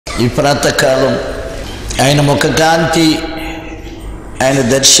ఈ ప్రాతకాలం ఆయన ముఖకాంతి, ఆయన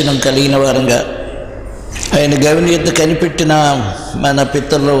దర్శనం కలిగిన వారంగా, ఆయన గవిని యొద్ద కనిపెట్టిన మన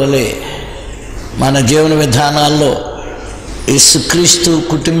పితరుల వలె మన జీవన విధానాల్లో యేసుక్రీస్తు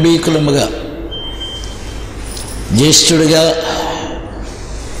కుటుంబీకులముగా, జ్యేష్ఠుడిగా,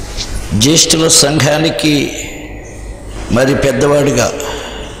 జ్యేష్ఠుల సంఘానికి మరి పెద్దవాడిగా,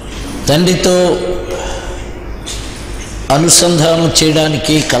 తండ్రితో అనుసంధానం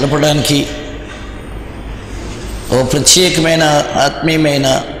చేయడానికి, కలపడానికి ఓ ప్రత్యేకమైన ఆత్మీయమైన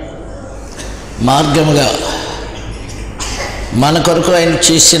మార్గముగా మన కొరకు ఆయన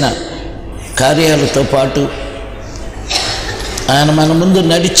చేసిన కార్యాలతో పాటు ఆయన మన ముందు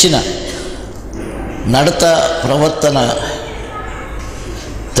నడిచిన నడత, ప్రవర్తన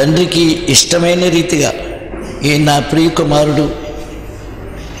తండ్రికి ఇష్టమైన రీతిగా, ఈయన నా ప్రియ కుమారుడు,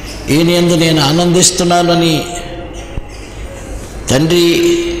 ఈయన యందు నేను ఆనందిస్తున్నానని తండ్రి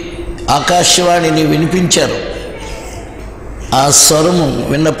ఆకాశవాణిని వినిపించారు. ఆ స్వరము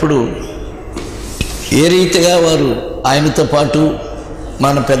విన్నప్పుడు ఏ రీతిగా వారు ఆయనతో పాటు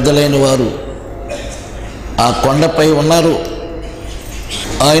మన పెద్దలైన వారు ఆ కొండపై ఉన్నారు,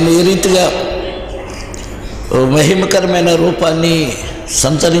 ఆయన ఏ రీతిగా మహిమకరమైన రూపాన్ని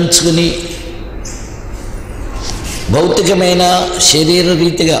సంతరించుకుని భౌతికమైన శరీర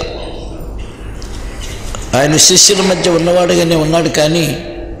రీతిగా ఆయన శిష్యుల మధ్య ఉన్నవాడుగానే ఉన్నాడు. కానీ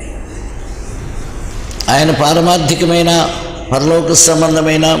ఆయన పారమార్థికమైన, పరలోక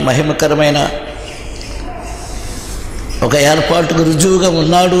సంబంధమైన, మహిమకరమైన ఒక ఏర్పాటుకు రుజువుగా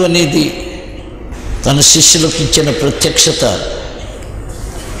ఉన్నాడు అనేది తన శిష్యులకు ఇచ్చిన ప్రత్యక్షత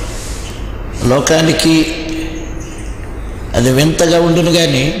లోకానికి అది వింతగా ఉండును.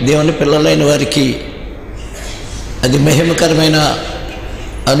 కానీ దేవుని పిల్లలైన వారికి అది మహిమకరమైన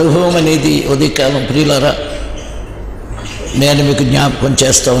అనుభవం అనేది ఉదయకాలం ప్రియులారా నేను మీకు జ్ఞాపకం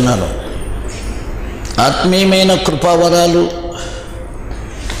చేస్తూ ఉన్నాను. ఆత్మీయమైన కృపావరాలు,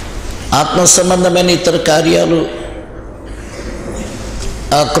 ఆత్మ సంబంధమైన ఇతర కార్యాలు,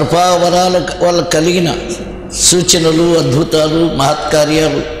 ఆ కృపావరాల వల్ల కలిగిన సూచనలు, అద్భుతాలు,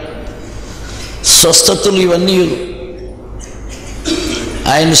 మహత్కార్యాలు, స్వస్థతలు ఇవన్నీ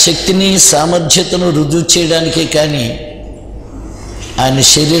ఆయన శక్తిని, సామర్థ్యతను రుజువు చేయడానికే. కానీ ఆయన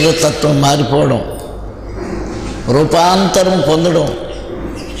శరీరతత్వం మారిపోవడం, రూపాంతరం పొందడం,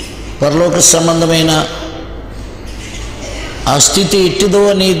 పరలోక సంబంధమైన ఆ స్థితి ఎట్టిదో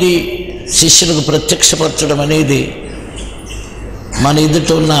అనేది శిష్యులకు ప్రత్యక్షపరచడం అనేది మన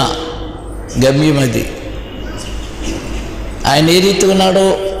ఎదుట ఉన్న గమ్యం. అది ఆయన ఏ రీతి ఉన్నాడో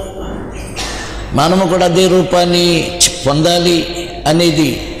మనము కూడా అదే రూపాన్ని పొందాలి అనేది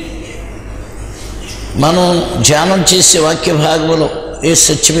మనం ధ్యానం చేసే వాక్య భాగంలో ఏ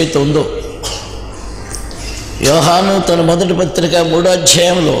సత్యమైతే ఉందో, యోహాను తన మొదటి పత్రిక 3వ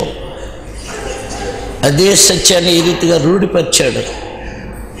అధ్యాయంలో అదే సత్యాన్ని ఈ రీతిగా రూఢిపరిచాడు.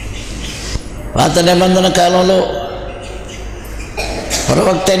 పాత నిబంధన కాలంలో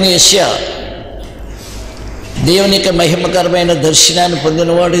ప్రవక్త అయిన యెషయా దేవుని యొక్క మహిమకరమైన దర్శనాన్ని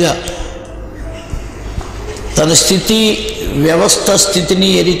పొందినవాడుగా తన స్థితి, వ్యవస్థ స్థితిని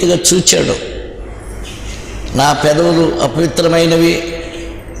ఏ రీతిగా చూచాడు. నా పెదవులు అపవిత్రమైనవి,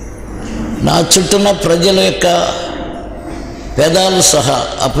 నా చుట్టూన్న ప్రజల యొక్క పెదాలు సహా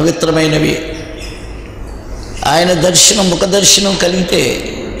అపవిత్రమైనవి. ఆయన దర్శనం, ముఖ దర్శనం కలిగితే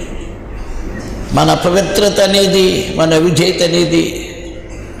మన అపవిత్రత అనేది, మన అవిధేయత అనేది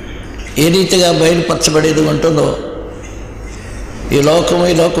ఏ రీతిగా బయలుపరచబడేది ఉంటుందో, ఈ లోకము,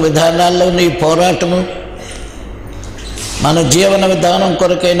 ఈ లోక విధానాల్లోని ఈ పోరాటము, మన జీవన విధానం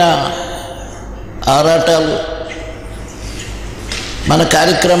కొరకైన ఆరాటాలు, మన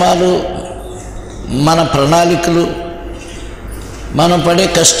కార్యక్రమాలు, మన ప్రణాళికలు, మనం పడే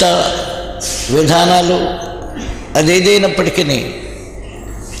కష్ట విధానాలు, అదేదైనప్పటికీ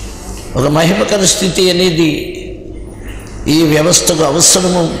ఒక మహిమకర స్థితి అనేది ఈ వ్యవస్థకు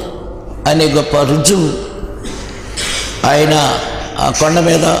అవసరము అనే గొప్ప రుజువు ఆయన ఆ కొండ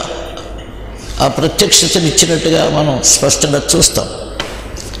మీద ఆ ప్రత్యక్షతనిచ్చినట్టుగా మనం స్పష్టంగా చూస్తాం.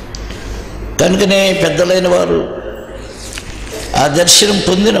 కనుకనే పెద్దలైన వారు, ఆ దర్శనం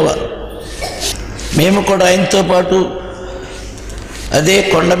పొందినవారు, మేము కూడా ఆయనతో పాటు అదే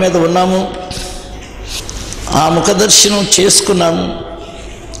కొండ మీద ఉన్నాము, ఆ ముఖ దర్శనం చేసుకున్నాము,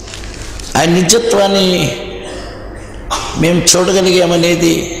 ఆయన నిజత్వాన్ని మేము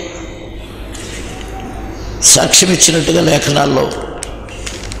చూడగలిగామనేది సాక్ష్యం ఇచ్చినట్టుగా లేఖనాల్లో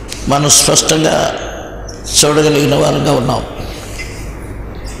మనం స్పష్టంగా చూడగలిగిన వారంగా ఉన్నాం.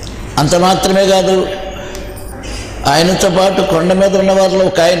 అంత మాత్రమే కాదు, ఆయనతో పాటు కొండ మీద ఉన్న వారిలో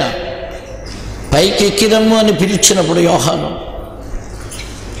ఒక ఆయన పైకి ఎక్కిదము అని పిలిచినప్పుడు యోహాను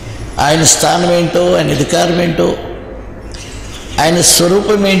ఆయన స్థానం ఏంటో, ఆయన అధికారం ఏంటో, ఆయన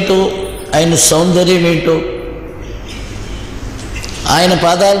స్వరూపం ఏంటో, ఆయన సౌందర్యం ఏంటో, ఆయన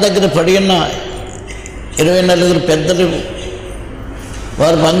పాదాల దగ్గర పడి ఉన్న 24 పెద్దలు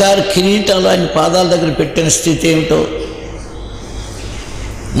వారు బంగారు కిరీటాలు ఆయన పాదాల దగ్గర పెట్టిన స్థితి ఏమిటో,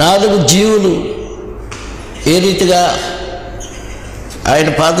 4 జీవులు ఏ రీతిగా ఆయన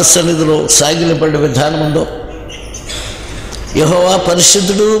పాద సన్నిధిలో సాగిలపడే విధానం ఉందో, యెహోవా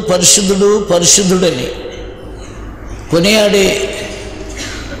పరిశుద్ధుడు పరిశుద్ధుడు పరిశుద్ధుడని కొనియాడే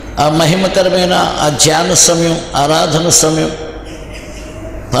ఆ మహిమకరమైన ఆ ధ్యాన సమయం, ఆరాధన సమయం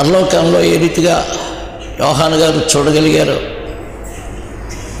పరలోకంలో ఏ రీతిగా యోహాను గారు చూడగలిగారో,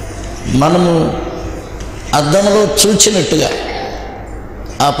 మనము అద్దంలో చూచినట్టుగా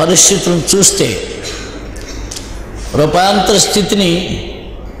ఆ పరిస్థితులను చూస్తే రూపాంతర స్థితిని,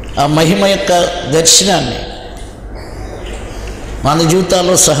 ఆ మహిమ యొక్క దర్శనాన్ని మన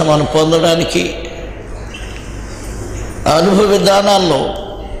జీవితాల్లో సహా మనం పొందడానికి, ఆ అనుభవ విధానాల్లో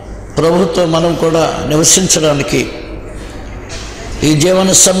ప్రభుత్వం మనం కూడా నివసించడానికి, ఈ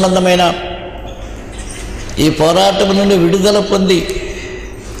జీవన సంబంధమైన ఈ పోరాటం నుండి విడుదల పొంది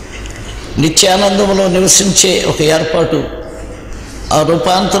నిత్యానందంలో నివసించే ఒక ఏర్పాటు, ఆ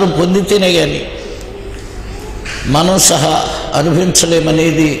రూపాంతరం పొందితేనే కానీ మనం సహా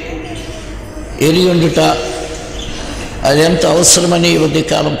అనుభవించలేమనేది ఎరియుండుట, అది ఎంత అవసరమని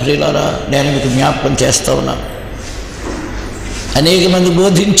ఉదయకాలం ప్రియులారా నేను మీకు జ్ఞాపకం చేస్తూ ఉన్నాను. అనేక మంది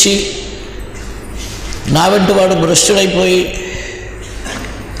బోధించి నా వెంట వాడు భ్రష్టుడైపోయి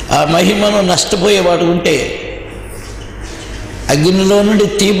ఆ మహిమను నష్టపోయేవాడు ఉంటే అగ్నిలో నుండి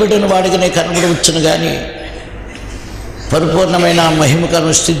తీయబడిన వాడికినే కనబడవచ్చును, కానీ పరిపూర్ణమైన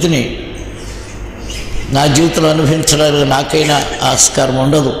మహిమకరణ స్థితిని నా జీవితంలో అనుభవించడానికి నాకైనా ఆస్కారం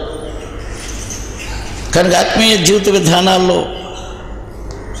ఉండదు. కనుక ఆత్మీయ జీవిత విధానాల్లో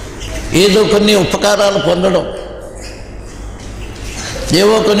ఏదో కొన్ని ఉపకారాలు పొందడం,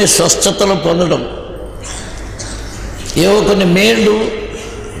 ఏవో కొన్ని స్వస్థతలు పొందడం, ఏవో కొన్ని మేళ్ళు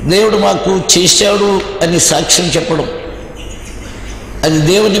దేవుడు మాకు చేశాడు అని సాక్ష్యం చెప్పడం, అది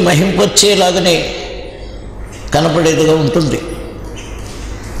దేవుని మహింపొచ్చేలాగానే కనపడేదిగా ఉంటుంది.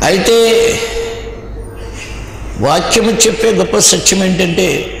 అయితే వాక్యము చెప్పే గొప్ప సత్యం ఏంటంటే,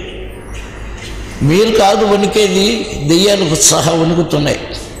 మీరు కాదు వణికేది, దెయ్యాలకు సహా వణుకుతున్నాయి.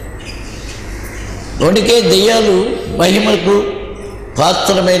 వణికే దెయ్యాలు మహిమకు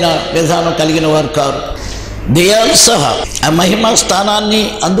పాత్రమైన విధానం కలిగిన వారు కారు. దెయ్యాలు సహా ఆ మహిమ స్థానాన్ని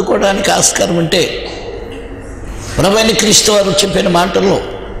అందుకోవడానికి ఆస్కారం ఉంటే, ప్రభువైన క్రీస్తు వారు చెప్పిన మాటల్లో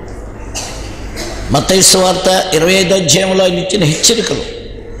మత్తయి సువార్త 25వ అధ్యాయంలో ఆయన ఇచ్చిన హెచ్చరికలు,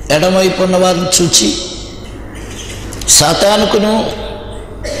 ఎడమవైపు ఉన్న వారిని చూచి సాతానుకును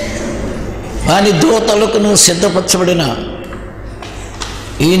వాని దూతలకును సిద్ధపరచబడిన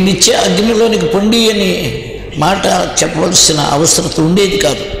ఈ నిత్య అగ్నిలోనికి పొండి అని మాట చెప్పవలసిన అవసరత ఉండేది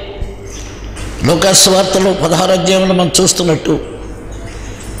కాదు. లూకాసు వార్తలో 16వ అధ్యాయంలో మనం చూస్తున్నట్టు,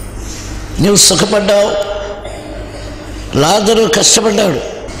 నీవు సుఖపడ్డావు, లాజరు కష్టపడ్డాడు.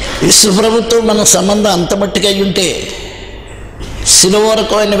 యేసు ప్రభుతో మన సంబంధం అంత మట్టిగా అయి ఉంటే సిలువ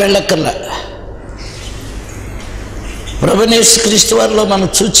వరకు ఆయన వెళ్ళక్కర్లా. ప్రభువైన యేసు క్రీస్తు వారిలో మనం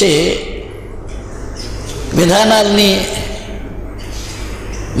చూచే విధానాల్ని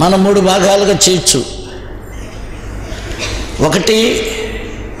మనం 3 భాగాలుగా చేయొచ్చు. ఒకటి,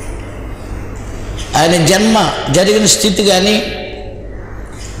 ఆయన జన్మ జరిగిన స్థితి కానీ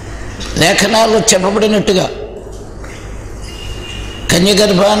లేఖనాల్లో చెప్పబడినట్టుగా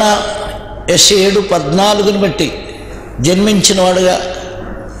కన్యగర్భాన యెషయా 7:14 బట్టి జన్మించిన వాడుగా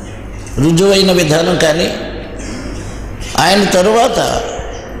రుజువైన విధానం కానీ, ఆయన తరువాత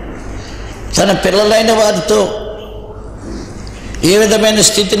తన పిల్లలైన వారితో ఏ విధమైన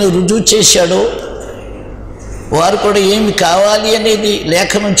స్థితిని రుజువు చేశాడో, వారు కూడా ఏమి కావాలి అనేది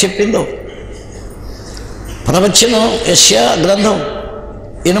లేఖనం చెప్పిందో, ప్రవచనం యెషయా గ్రంథం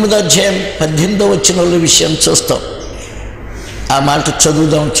 8వ అధ్యాయం 18వ వచనంలో విషయం చూస్తాం. ఆ మాట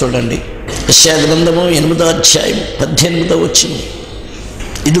చదువుదాం, చూడండి. యెషయా గ్రంథము 8వ అధ్యాయం 18వ వచనం,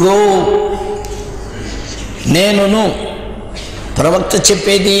 ఇదిగో నేనును, ప్రవక్త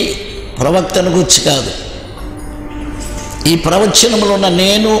చెప్పేది ప్రవక్తను గురించి కాదు, ఈ ప్రవచనంలో ఉన్న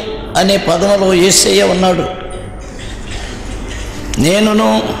నేను అనే పదంలో యేసయ్య ఉన్నాడు. నేనును,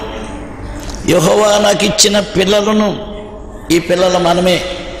 యెహోవా నాకు ఇచ్చిన పిల్లలను, ఈ పిల్లల మనమే.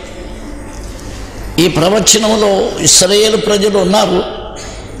 ఈ ప్రవచనంలో ఇశ్రాయేలు ప్రజలు ఉన్నారు,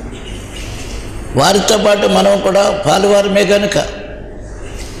 వారితో పాటు మనం కూడా పాలువారమే గనుక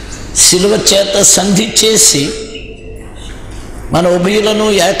శిలువ చేత సంధి చేసి మన ఉభయులను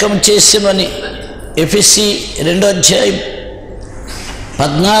ఏకం చేసినని ఎఫెసీ 2వ అధ్యాయం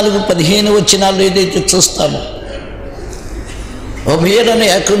 14-15 వచనాలు ఏదైతే చూస్తామో, ఉభయులను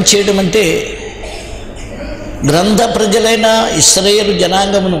ఏకం చేయడం అంటే గ్రంథ ప్రజలైన ఇశ్రాయేలు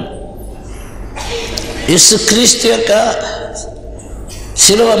జనాంగమును యేసుక్రీస్తు యొక్క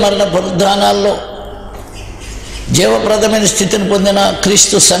శిలువ మరణ పునరుద్ధానాల్లో జీవప్రదమైన స్థితిని పొందిన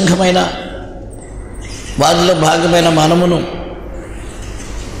క్రీస్తు సంఘమైన వారిలో భాగమైన మనమును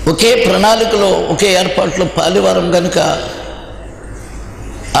ఒకే ప్రణాళికలో, ఒకే ఏర్పాట్లో పాలివారం కనుక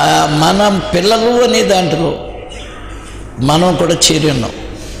మనం పిల్లలు అనే దాంట్లో మనం కూడా చేరి ఉన్నాం.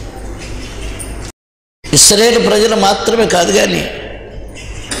 ఇశ్రాయేలు ప్రజలు మాత్రమే కాదు, కానీ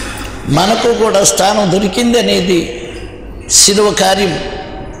మనకు కూడా స్థానం దొరికింది అనేది శిలువ కార్యం.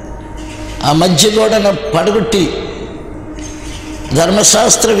 ఆ మధ్యగోడను పడగొట్టి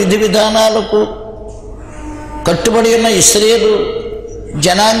ధర్మశాస్త్ర విధి విధానాలకు కట్టుబడి ఉన్న ఇశ్రాయేలు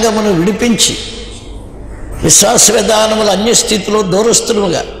జనాంగమును విడిపించి విశ్వాస విధానముల అన్యస్థితిలో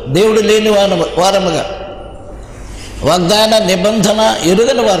దూరస్తులుగా, దేవుడు లేని వారముగా, వాగ్దాన నిబంధన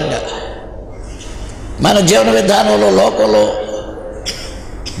ఎరుగని వారుగా, మన జీవన విధానంలో, లోకంలో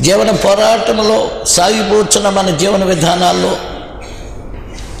జీవన పోరాటంలో సాగిపోతున్న మన జీవన విధానాల్లో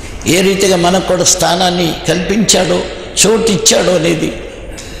ఏ రీతిగా మనకు కూడా స్థానాన్ని కల్పించాడో, చోటు ఇచ్చాడో అనేది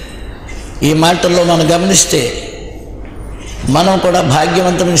ఈ మాటల్లో మనం గమనిస్తే మనం కూడా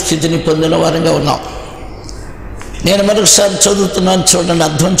భాగ్యవంతమైన స్థితిని పొందిన వారంగా ఉన్నాం. నేను మరొకసారి చదువుతున్నాను, చూడండి,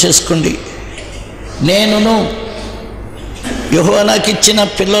 అర్థం చేసుకోండి. నేనును యెహోవా నాకు ఇచ్చిన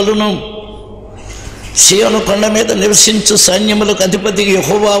పిల్లలను సీయోను కొండ మీద నివసించు సైన్యములకు అధిపతి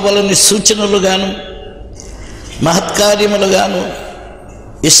యెహోవా వలని సూచనలుగాను మహత్కార్యములుగాను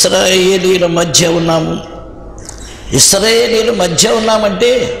ఇశ్రాయేలీల మధ్య ఉన్నాము. ఇశ్రాయేలీల మధ్య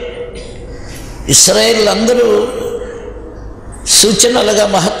ఉన్నామంటే ఇశ్రాయేలీలందరూ సూచనలుగా,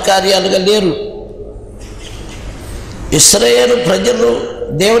 మహత్కార్యాలుగా లేరు. ఇశ్రాయేలు ప్రజలు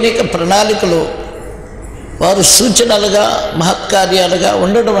దేవుని యొక్క ప్రణాళికలో వారు సూచనలుగా, మహత్కార్యాలుగా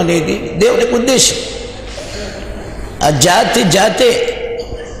ఉండడం అనేది దేవునికి ఉద్దేశం. ఆ జాతే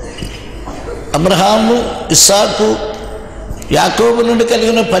అబ్రహాము, ఇస్సాకు, యాకోబు నుండి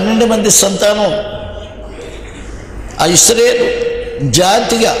కలిగిన 12 మంది సంతానం ఆ ఇశ్రాయేలు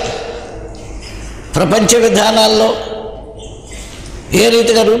జాతిగా ప్రపంచ విధానాల్లో ఏ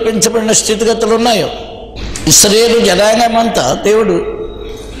రీతిగా రూపించబడిన స్థితిగతులు ఉన్నాయో, ఇశ్రాయేలు జనాంగమంతా దేవుడు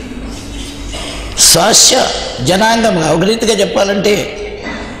స్వాస్య జనాంగంగా, ఒక రీతిగా చెప్పాలంటే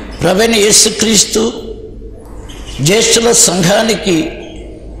ప్రభువైన యేసుక్రీస్తు జ్యేష్ఠుల సంఘానికి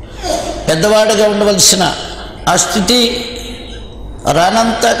పెద్దవాడుగా ఉండవలసిన ఆ స్థితి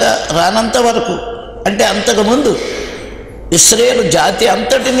రానంత వరకు, అంటే అంతకుముందు ఇశ్రాయేలు జాతి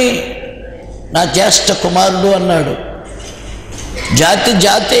అంతటిని నా జ్యేష్ఠ కుమారుడు అన్నాడు.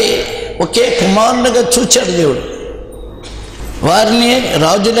 జాతి ఒకే కుమారునిగా చూచాడు దేవుడు. వారిని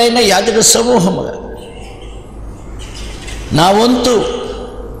రాజులైన యాజక సమూహముగా, నా వంతు,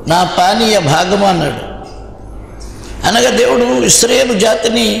 నా పానీయ భాగము అన్నాడు. అనగా దేవుడు ఇశ్రాయేలు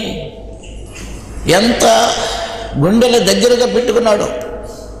జాతిని ఎంత గుండెల దగ్గరగా పెట్టుకున్నాడు.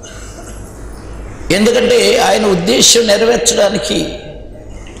 ఎందుకంటే ఆయన ఉద్దేశం నెరవేర్చడానికి,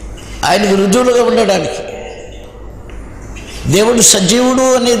 ఆయనకు రుజువులుగా ఉండడానికి, దేవుడు సజీవుడు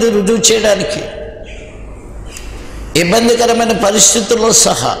అనేది రుజువు చేయడానికి, ఇబ్బందికరమైన పరిస్థితుల్లో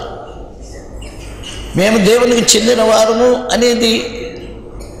సహా మేము దేవునికి చెందిన వారము అనేది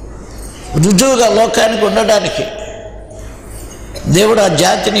రుజువుగా లోకానికి ఉండడానికి దేవుడు ఆ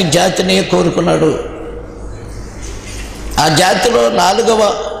జాతిని కోరుకున్నాడు. ఆ జాతిలో 4వ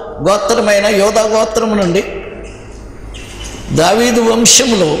గోత్రమైన యోధా గోత్రము నుండి దావీదు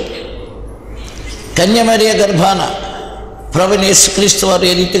వంశములో కన్యమరియ గర్భాన ప్రభువైన యేసుక్రీస్తు వారు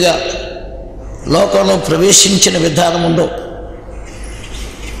ఏ రీతిగా లోకంలో ప్రవేశించిన విధానం ఉందో,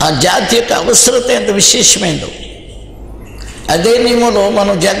 ఆ జాతి యొక్క అవసరత ఎంత విశేషమైందో అదే నియమంలో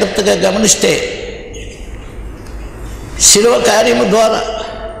మనం జాగ్రత్తగా గమనిస్తే శిలువ కార్యము ద్వారా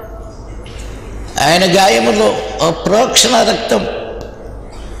ఆయన గాయములో ఆ ప్రోక్షణ రక్తం,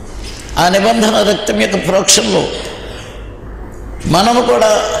 ఆ నిబంధన రక్తం యొక్క ప్రోక్షణలో మనము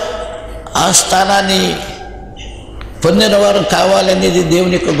కూడా ఆ స్థానాన్ని పొందిన వారు కావాలనేది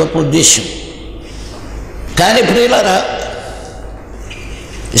దేవుని యొక్క గొప్ప ఉద్దేశం. కానీ ప్రియులారా,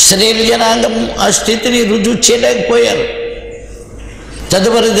 ఇశ్రాయేలు జనాంగం ఆ స్థితిని రుజువు చేయలేకపోయారు.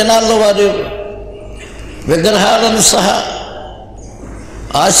 తదుపరి దినాల్లో వారు విగ్రహాలను సహా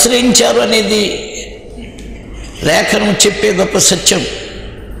ఆశ్రయించారు అనేది లేఖనం చెప్పే గొప్ప సత్యం.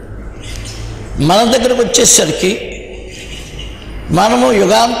 మన దగ్గరకు వచ్చేసరికి మనము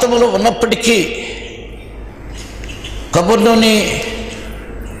యుగాంతములో ఉన్నప్పటికీ కబుర్లోని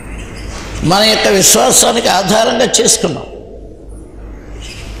మన యొక్క విశ్వాసానికి ఆధారంగా చేసుకున్నాం.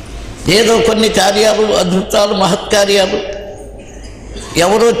 ఏదో కొన్ని కార్యాలు, అద్భుతాలు, మహత్కార్యాలు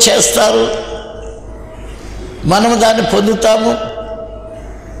ఎవరో చేస్తారు, మనము దాన్ని పొందుతాము.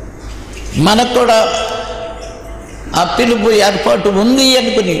 మనకు కూడా ఆ పిలుపు ఏర్పాటు ఉంది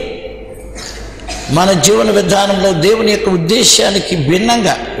అనుకుని మన జీవన విధానంలో దేవుని యొక్క ఉద్దేశానికి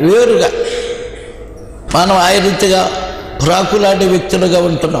భిన్నంగా, వేరుగా మనం ఆ రీతిగా రాకులాంటి వ్యక్తులుగా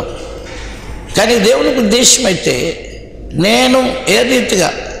ఉంటున్నాం. కానీ దేవునికి ఉద్దేశం అయితే నేను ఏ రీతిగా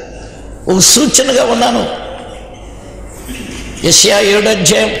ఒక సూచనగా ఉన్నాను. యెషయా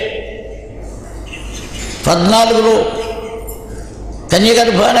 7:14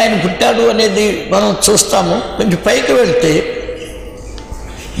 కన్యగర్భాన ఆయన పుట్టాడు అనేది మనం చూస్తాము. కొంచెం పైకి వెళ్తే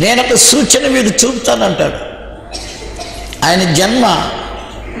నేను ఒక సూచన మీకు చూపుతానంటాడు. ఆయన జన్మ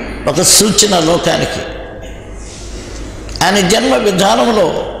ఒక సూచన లోకానికి. ఆయన జన్మ విధానంలో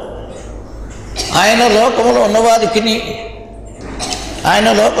ఆయన లోకంలో ఉన్నవారికి, ఆయన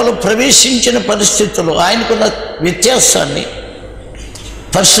లోకంలో ప్రవేశించిన పరిస్థితుల్లో ఆయనకున్న వ్యత్యాసాన్ని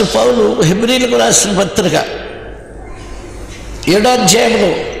పరిశుద్ధ పౌలు హెబ్రీయులకు రాసిన పత్రిక 7వ అధ్యాయంలో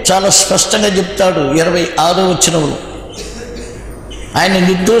చాలా స్పష్టంగా చెప్తాడు. 26వ వచనంలో ఆయన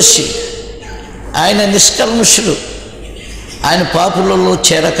నిర్దోషి, ఆయన నిష్కల్మషుడు, ఆయన పాపులలో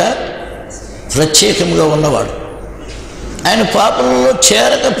చేరక ప్రత్యేకముగా ఉన్నవాడు. ఆయన పాపులలో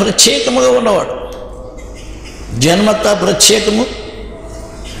చేరక ప్రత్యేకముగా ఉన్నవాడు. జన్మత ప్రత్యేకము,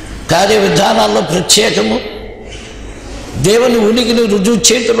 కార్య విధానాల్లో ప్రత్యేకము, దేవుని ఉనికిని రుజువు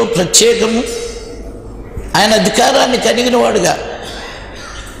చేయటంలో ప్రత్యేకము, ఆయన అధికారాన్ని కలిగిన వాడుగా,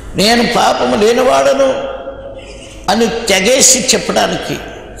 నేను పాపము లేనివాడను అని తెగేసి చెప్పడానికి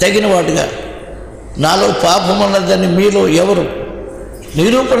తగినవాడుగా, నాలో పాపం ఉన్నదని మీలో ఎవరు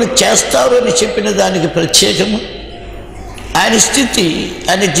నిరూపణ చేస్తారు అని చెప్పిన దానికి ప్రత్యేకము. ఆయన స్థితి,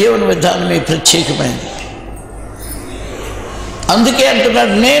 ఆయన జీవన విధానమే ప్రత్యేకమైంది. అందుకే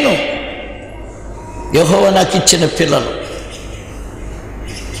అంటున్నాడు, నేను యెహోవా నాకు ఇచ్చిన పిల్లలు.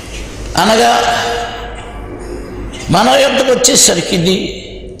 అనగా మన యొక్కకు వచ్చేసరికి ఇది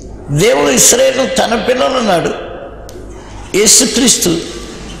దేవుడు ఇశ్రాయేలు తన పిల్లలు అన్నాడు. యేసుక్రీస్తు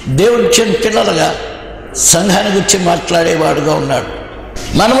దేవుడి ఇచ్చిన పిల్లలుగా సంఘాన్ని గురించి మాట్లాడేవాడుగా ఉన్నాడు.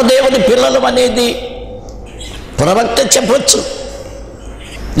 మనము దేవుని పిల్లలం అనేది ప్రవక్త చెప్పవచ్చు,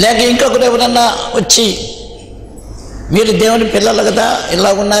 లేక ఇంకొకరు ఎవరన్నా వచ్చి మీరు దేవుని పిల్లలు కదా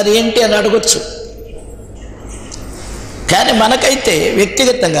ఇలా ఉన్నారు ఏంటి అని అడగచ్చు. కానీ మనకైతే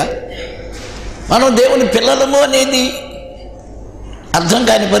వ్యక్తిగతంగా మనం దేవుని పిల్లలము అనేది అర్థం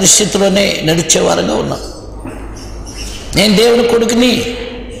కాని పరిస్థితిలోనే నడిచేవారంగా ఉన్నాం. నేను దేవుని కొడుకుని,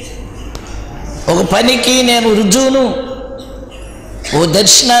 ఒక పనికి నేను రుజువును, ఓ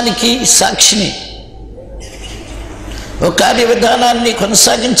దర్శనానికి సాక్షిని, ఒక కార్య విధానాన్ని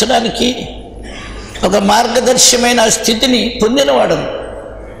కొనసాగించడానికి ఒక మార్గదర్శమైన స్థితిని పొందినవాడను.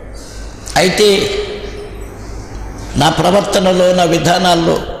 అయితే నా ప్రవర్తనలో, నా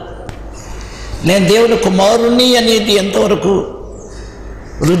విధానాల్లో నేను దేవుని కుమారుణ్ణి అనేది ఎంతవరకు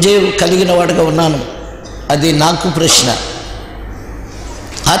రుజువు కలిగిన వాడుగా ఉన్నాను, అది నాకు ప్రశ్న.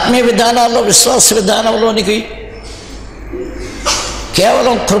 ఆత్మీయ విధానాల్లో, విశ్వాస విధానంలోనికి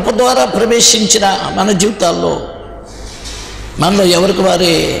కేవలం కృప ద్వారా ప్రవేశించిన మన జీవితాల్లో మనలో ఎవరికి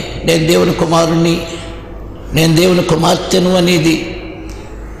వారే నేను దేవుని కుమారుణ్ణి, నేను దేవుని కుమార్తెను అనేది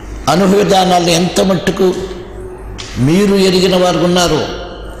అనుభవ విధానాలు ఎంత మట్టుకు మీరు ఎరిగిన వారు ఉన్నారు.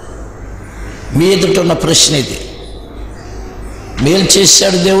 మీ ఎదుట ప్రశ్న ఇది. మేలు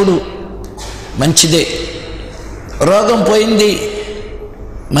చేశాడు దేవుడు, మంచిదే. రోగం పోయింది,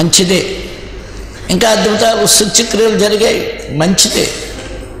 మంచిదే. ఇంకా అద్భుతాలు, సూచక్రియలు జరిగాయి, మంచిదే.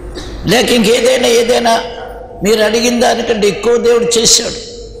 లేక ఏదైనా మీరు అడిగిన దానికంటే ఎక్కువ దేవుడు చేశాడు.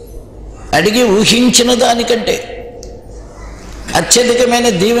 అడిగి ఊహించిన దానికంటే అత్యధికమైన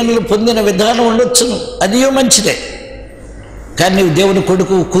దీవెనలు పొందిన విధానం ఉండొచ్చును, అది మంచిదే. కానీ నీవు దేవుని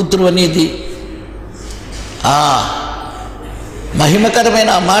కొడుకు, కూతురు అనేది ఆ మహిమకరమైన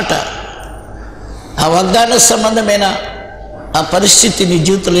ఆ మాట, ఆ వాగ్దాన సంబంధమైన ఆ పరిస్థితి నీ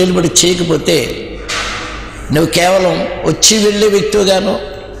జీవితంలో ఏలుబడి చేయకపోతే నువ్వు కేవలం వచ్చి వెళ్ళే వ్యక్తిగాను,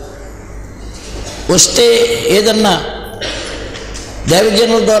 వస్తే ఏదన్నా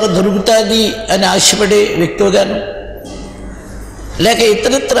దైవజనుల ద్వారా దొరుకుతుంది అని ఆశపడే వ్యక్తిగాను, లేక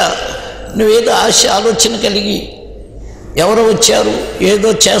ఇతరత్ర నువ్వేదో ఆశ, ఆలోచన కలిగి ఎవరో వచ్చారు, ఏదో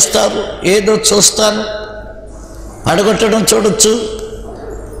చేస్తారు, ఏదో చూస్తాను, అడగొట్టడం చూడొచ్చు,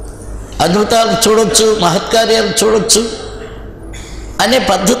 అద్భుతాలు చూడొచ్చు, మహత్కార్యాలు చూడొచ్చు అనే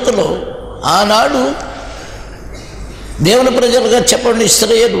పద్ధతిలో ఆనాడు దేవుని ప్రజలుగా చెప్పండి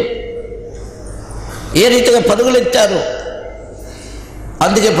ఇశ్రాయేలు ఏ రీతిగా పరుగులెత్తారు.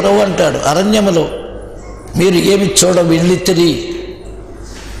 అందుకే ప్రభు అంటాడు, అరణ్యములో మీరు ఏమి చూడ వెళ్ళితిరి,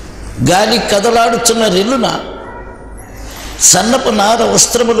 గాలి కదలాడుచున్న రెల్లున సన్నపు నార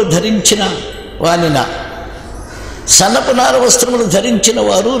వస్త్రములు ధరించిన వానిన. సన్నపు నార వస్త్రములు ధరించిన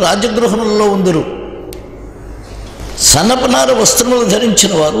వారు రాజగృహములలో ఉందురు. సన్నపు నార వస్త్రములు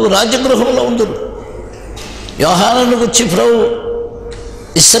ధరించిన వారు రాజగృహంలో ఉందురు. యోహానును గురించి ప్రభు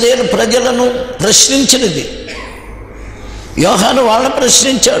ఇశ్రాయేలు ప్రజలను ప్రశ్నించినది. యోహాను వాళ్ళని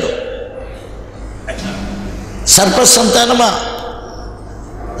ప్రశ్నించాడు. సర్ప సంతానమా,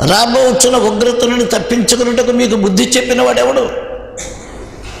 రాబోచున్న ఉగ్రతలను తప్పించుకున్నట్టుకు మీకు బుద్ధి చెప్పిన వాడెవడు?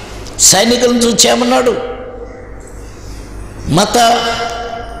 సైనికులను చూసి ఏమన్నాడు? మత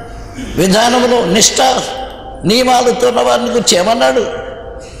విధానంలో నిష్ఠ నియమాలతో ఉన్న వారిని గురించి ఏమన్నాడు?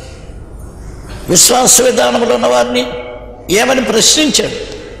 విశ్వాస విధానంలో ఉన్న వారిని ఏమని ప్రశ్నించాడు?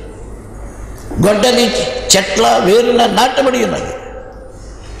 గొడ్డలి చెట్ల వేరున నాటబడి ఉన్నది,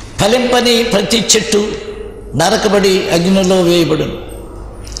 ఫలింపని ప్రతి చెట్టు నరకబడి అగ్నిలో వేయబడును.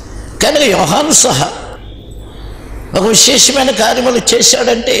 కనుక యోహాను సహా ఒక విశేషమైన కార్యములు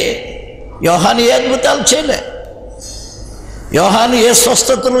చేశాడంటే యోహాను ఏ అద్భుతాలు చేయలే, యోహాను ఏ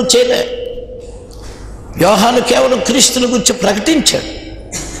స్వస్థతలు చేయలే. యోహాను కేవలం క్రీస్తుని గురించి ప్రకటించాడు.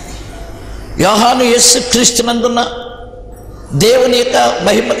 యోహాను యేసు క్రీస్తునందున్న దేవుని యొక్క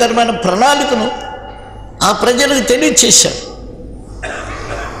మహిమకరమైన ప్రణాళికను ఆ ప్రజలకు తెలియచేశాడు.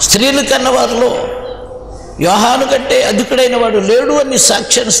 స్త్రీలు కన్న వారిలో యోహాను కంటే అధికుడైన వాడు లేడు అని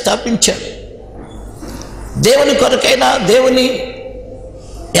సాక్ష్యాన్ని స్థాపించాడు. దేవుని కొరకైన దేవుని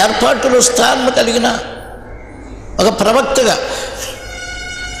ఏర్పాటులో స్థానం కలిగిన ఒక ప్రవక్తగా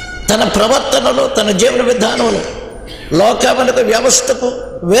తన ప్రవర్తనలో, తన జీవన విధానంలో లోకమునకు వ్యవస్థకు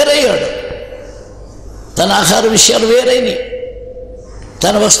వేరయ్యాడు. తన ఆహార విషయాలు వేరైనవి,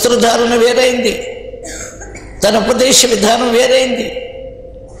 తన వస్త్రధారణ వేరైంది, తన ఉపదేశ విధానం వేరైంది.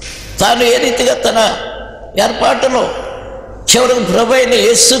 తాను ఏ రీతిగా తన ఏర్పాటులో చివరికి ప్రభు అయిన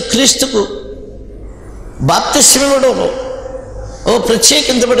యేసు క్రీస్తుకు బాప్తిస్మం ఇవ్వడంలో ఓ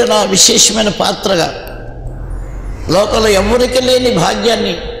ప్రత్యేకించబడిన విశేషమైన పాత్రగా లోకంలో ఎవరికి లేని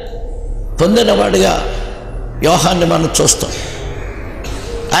భాగ్యాన్ని పొందినవాడిగా యోహాన్ని మనం చూస్తాం.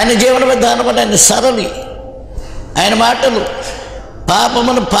 ఆయన జీవన విధానం, ఆయన సరళి, ఆయన మాటలు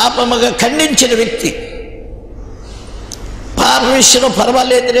పాపమును పాపముగా ఖండించిన వ్యక్తి. పాప విషయంలో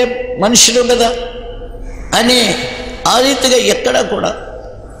పర్వాలేదులే మనుషులు కదా అని ఆ రీతిగా ఎక్కడా కూడా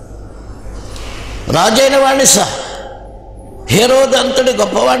రాజైన వాడిని సహా, హేరోదు అంతటి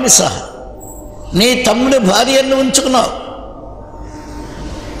గొప్పవాడిని సహా నీ తమ్ముడి భార్యను ఉంచుకున్నావు.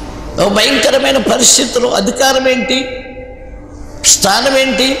 ఒక భయంకరమైన పరిస్థితులు, అధికారం ఏంటి, స్థానం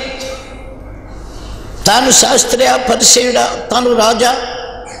ఏంటి, తాను శాస్త్రీయ పరిచయుడా, తాను రాజా,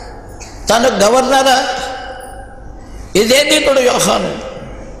 తాను గవర్నరా, ఇదేంటి కూడా యోహాను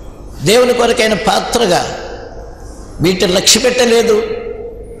దేవుని కొరకైన పాత్రగా వీటిని లక్ష్య పెట్టలేదు.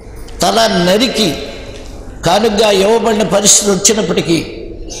 తల నరికి కానుగ్గా ఇవ్వబడిన పరిస్థితి వచ్చినప్పటికీ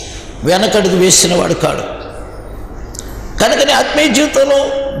వెనకడుగు వేసిన వాడు కాడు. కనుకని ఆత్మీయ జీవితంలో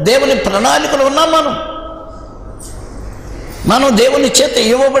దేవుని ప్రణాళికలు ఉన్నాం. మనం దేవుని చేత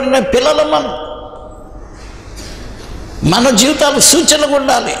ఇవ్వబడిన పిల్లలు. మన జీవితాలు సూచనగా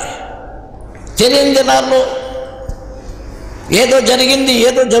ఉండాలి. తెలియని దినాల్లో ఏదో జరిగింది,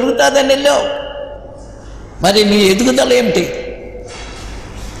 ఏదో జరుగుతుందని వెళ్ళావు, మరి నీ ఎదుగుదల ఏమిటి?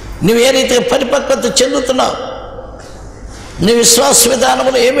 నువ్వు ఏ రీతిగా పరిపక్వత చెందుతున్నావు? నీ విశ్వాస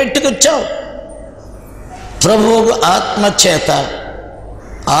విధానంలో ఏమి ఎట్టుకొచ్చావు? ప్రభువు ఆత్మ చేత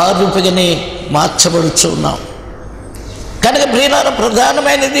ఆ రూపంగానే మార్చబడుచు ఉన్నాం. కనుక ప్రియులారా,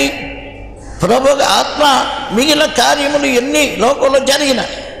 ప్రధానమైనది ప్రభువు ఆత్మ. మిగిలిన కార్యములు ఎన్ని లోకంలో జరిగిన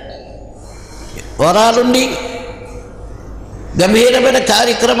వరాలుండి గంభీరమైన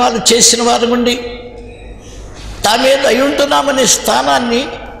కార్యక్రమాలు చేసిన వారి నుండి తామేదో అయి ఉంటున్నామనే స్థానాన్ని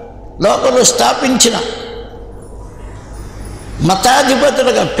లోకంలో స్థాపించిన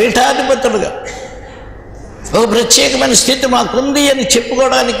మతాధిపతులుగా, పీఠాధిపతులుగా ఒక ప్రత్యేకమైన స్థితి మాకుంది అని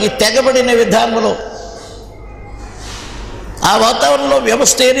చెప్పుకోవడానికి తెగబడిన విధానంలో ఆ వాతావరణంలో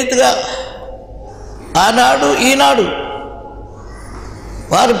వ్యవస్థ ఏ రీతిగా ఆనాడు ఈనాడు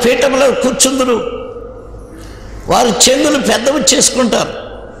వారు పీఠంలో కూర్చుందురు, వారు చెంగులు పెద్దవి చేసుకుంటారు,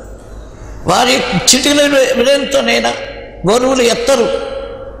 వారి చిటికల విడలతోనైనా గోరువులు ఎత్తరు.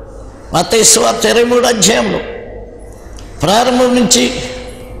 మత్తయి సువార్త 23వ అధ్యాయంలో ప్రారంభం నుంచి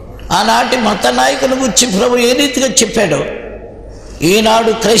ఆనాటి మత నాయకుల గురించి ప్రభు ఏ రీతిగా చెప్పాడో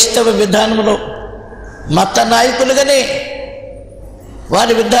ఈనాడు క్రైస్తవ విధానంలో మత నాయకులుగానే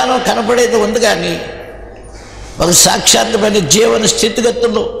వారి విధానం కనపడేది ఉంది. కానీ ఒక సాక్షాత్మైన జీవన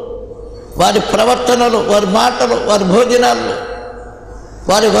స్థితిగతులు, వారి ప్రవర్తనలు, వారి మాటలు, వారి భోజనాలు,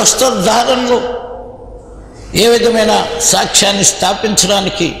 వారి వస్త్రధారణలు ఏ విధమైన సాక్ష్యాన్ని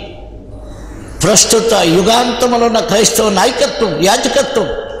స్థాపించడానికి ప్రస్తుత యుగాంతంలో ఉన్న క్రైస్తవ నాయకత్వం, యాజకత్వం,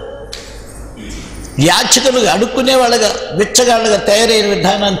 యాచకులుగా అడుక్కునే వాళ్ళగా బిచ్చగాళ్ళగా తయారైన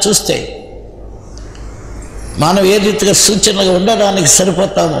విధానాన్ని చూస్తే మనం ఏ రీతిగా సూచనలుగా ఉండడానికి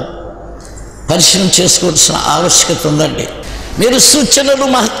సరిపోతామో పరిశీలన చేసుకోవాల్సిన ఆవశ్యకత ఉందండి. మీరు సూచనలు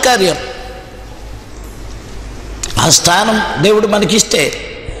మహత్కార్యం, ఆ స్థానం దేవుడు మనకిస్తే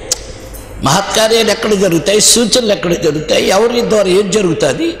మహత్కార్యాలు ఎక్కడ జరుగుతాయి, సూచనలు ఎక్కడ జరుగుతాయి, ఎవరి ద్వారా ఏం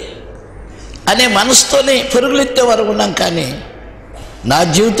జరుగుతుంది అనే మనసుతోనే పరుగులెత్తే వరకు ఉన్నాం. కానీ నా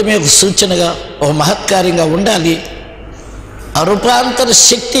జీవితమే ఒక సూచనగా, ఒక మహత్కార్యంగా ఉండాలి. ఆ రూపాంతర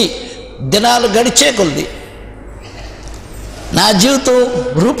శక్తి దినాలు గడిచే కొద్ది నా జీవితం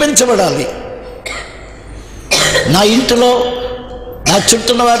రూపించబడాలి. నా ఇంటిలో, నా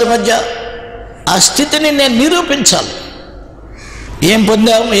చుట్టూన్న వారి మధ్య ఆ స్థితిని నేను నిరూపించాలి. ఏం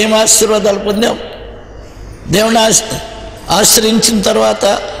పొందాం, ఏం ఆశీర్వాదాలు పొందాం, దేవుని ఆశ్రయించిన తర్వాత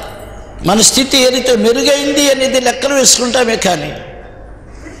మన స్థితి ఏదైతే మెరుగైంది అనేది లెక్కలు వేసుకుంటామే. కానీ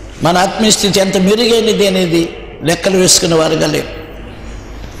మన ఆత్మీయ స్థితి ఎంత మెరుగైనది అనేది లెక్కలు వేసుకునే వారుగా లేవు.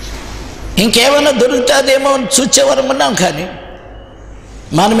 ఇంకేమైనా దొరుకుతుందేమో అని చూచేవారు ఉన్నాం. కానీ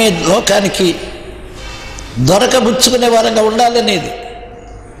మనమే లోకానికి దొరకబుచ్చుకునే వారంగా ఉండాలనేది,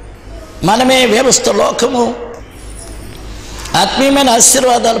 మనమే వ్యవస్థ, లోకము ఆత్మీయమైన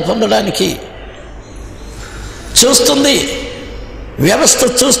ఆశీర్వాదాలు పొందడానికి చూస్తుంది, వ్యవస్థ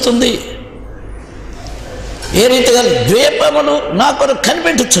చూస్తుంది. ఏ రీతిగా ద్వీపములు నా కొరకు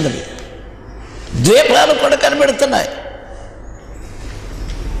కనిపెట్టుచున్నవి, ద్వీపాలు కూడా కనిపెడుతున్నాయి.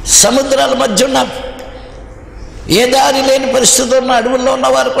 సముద్రాల మధ్య ఉన్న, ఏ దారి లేని పరిస్థితుల్లో ఉన్న అడవుల్లో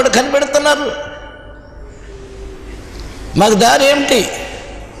ఉన్నవారు కూడా కనిపెడుతున్నారు. మాకు దారి ఏమిటి,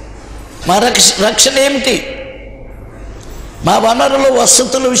 మా రక్షణ ఏమిటి, మా వనరులు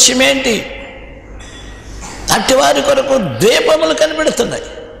వసతుల విషయం ఏంటి, అట్టివారి కొరకు ద్వీపములు కనిపెడుతున్నాయి.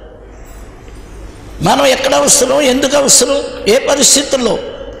 మనం ఎక్కడ అవసరం, ఎందుకు అవసరం, ఏ పరిస్థితుల్లో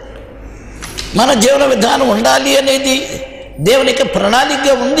మన జీవన విధానం ఉండాలి అనేది దేవునికి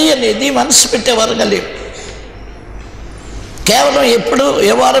ప్రణాళికగా ఉంది అనేది మనసు పెట్టేవారుగా లేవు. కేవలం ఎప్పుడు,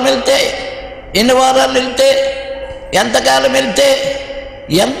 ఏ వారం వెళ్తే, ఎన్ని వారాలు వెళ్తే, ఎంతకాలం వెళ్తే,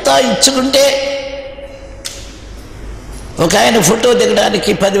 ఎంత ఇచ్చుకుంటే. ఒక ఆయన ఫోటో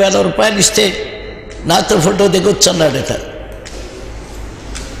దిగడానికి 10,000 రూపాయలు ఇస్తే నాతో ఫోటో దిగొచ్చు అన్నాడట.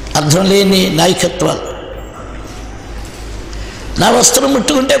 అర్థం లేని నాయకత్వాలు. నా వస్త్రం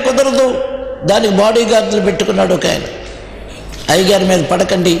ముట్టుకుంటే కుదరదు, దానికి బాడీ గార్డులు పెట్టుకున్నాడు ఒక ఆయన. అయ్యగారి మీద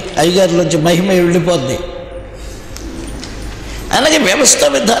పడకండి, అయ్యగారిలోంచి మహిమ వెళ్ళిపోద్ది. అలాగే వ్యవస్థ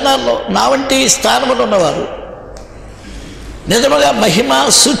విధానాల్లో నా వంటి స్థానంలో ఉన్నవారు నిజముగా మహిమ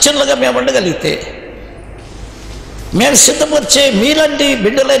సూచనలుగా మేము ఉండగలిగితే, మేము సిద్ధపరిచే మీలాంటి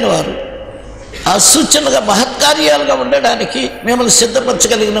బిడ్డలైన వారు ఆ సూచనగా మహత్కార్యాలుగా ఉండడానికి మిమ్మల్ని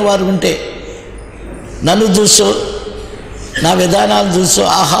సిద్ధపరచగలిగిన వారు ఉంటే, నన్ను చూసో, నా విధానాలు చూసో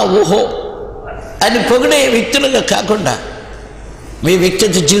ఆహా ఓహో అని పొగిడే వ్యక్తులుగా కాకుండా, మీ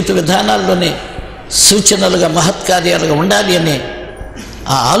వ్యక్తిగత జీవిత విధానాల్లోనే సూచనలుగా మహత్కార్యాలుగా ఉండాలి అనే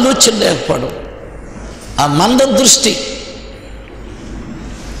ఆ ఆలోచన లేకపోవడం, ఆ మంద దృష్టి,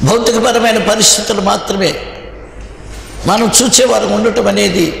 భౌతికపరమైన పరిస్థితులు మాత్రమే మనం చూసేవారు ఉండటం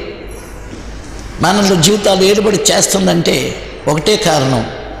అనేది మనలో జీవితాలు ఏలుబడి చేస్తుందంటే ఒకటే కారణం.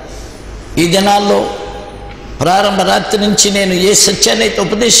 ఈ దినాల్లో ప్రారంభ రాత్రి నుంచి నేను ఏ సత్యాన్ని అయితే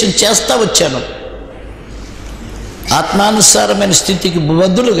ఉపదేశం చేస్తూ వచ్చాను, ఆత్మానుసారమైన స్థితికి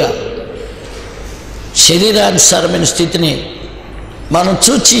బదులుగా శరీరానుసారమైన స్థితిని మనం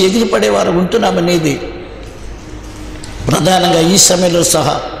చూచి ఎగిరిపడేవారు ఉంటున్నామనేది ప్రధానంగా ఈ సమయంలో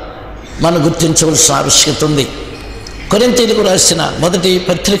సహా మనం గుర్తించవలసిన ఆవశ్యకత ఉంది. కొరింథీయులకు రాసిన మొదటి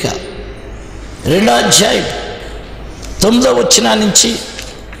పత్రిక 2వ అధ్యాయం 9వ వచనం నుంచి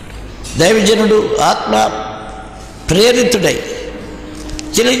దైవజనుడు ఆత్మ ప్రేరితుడై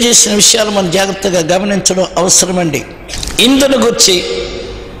తెలియజేసిన విషయాలు మనం జాగ్రత్తగా గమనించడం అవసరమండి. ఇందును గురించి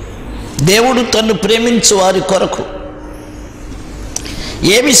దేవుడు తన్ను ప్రేమించు వారి కొరకు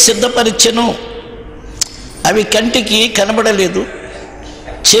ఏమి సిద్ధపరిచెనో అవి కంటికి కనబడలేదు,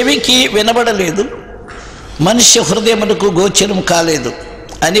 చెవికి వినబడలేదు, మనుష్య హృదయమునకు గోచరం కాలేదు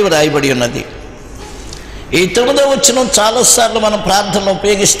అని వ్రాయబడి ఉన్నది. ఈ 9వ వచనం చాలాసార్లు మనం ప్రార్థనలో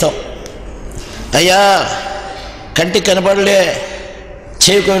ఉపయోగిస్తాం. అయ్యా కంటికి కనబడలే,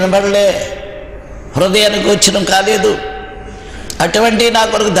 చెవికి వినబడలే, హృదయానికి గోచరం కాలేదు, అటువంటి నా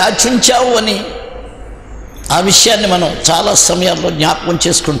కొరకు దాచుంచావు అని ఆ విషయాన్ని మనం చాలా సమయాల్లో జ్ఞాపకం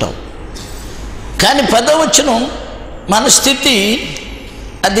చేసుకుంటాం. కానీ 10వ వచనం మన స్థితి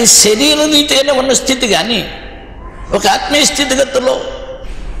అది శరీర రీతిగానే ఉన్న స్థితి, కానీ ఒక ఆత్మీయ స్థితిగతుల్లో,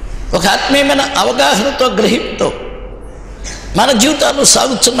 ఒక ఆత్మీయమైన అవగాహనతో, గ్రహింపుతో మన జీవితాలు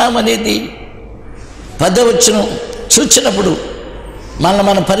సాగుతున్నామనేది 10వ వచనం చూచినప్పుడు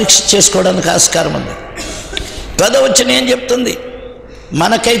మనం పరీక్ష చేసుకోవడానికి ఆస్కారం ఉంది. 10వ వచనం ఏం చెప్తుంది?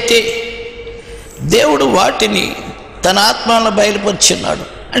 మనకైతే దేవుడు వాటిని తన ఆత్మలో బయలుపరుచున్నాడు.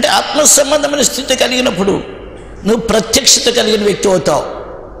 అంటే ఆత్మ సంబంధమైన స్థితి కలిగినప్పుడు నువ్వు ప్రత్యక్షత కలిగిన వ్యక్తి అవుతావు,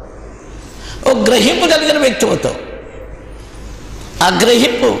 ఓ గ్రహింపు కలిగిన వ్యక్తి అవుతావు. ఆ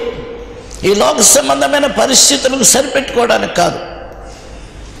గ్రహింపు ఈ లోక సంబంధమైన పరిస్థితులకు సరిపెట్టుకోవడానికి కాదు,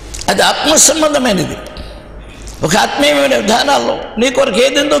 అది ఆత్మ సంబంధమైనది. ఒక ఆత్మీయమైన విధానాల్లో నీ కొరకు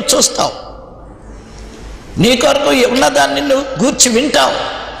ఏదేందో చూస్తావు, నీ కొరకు ఉన్నదాన్ని నువ్వు గూర్చి వింటావు,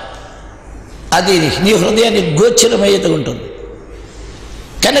 అది నీ హృదయాన్ని గోచరమయ్యేది ఉంటుంది.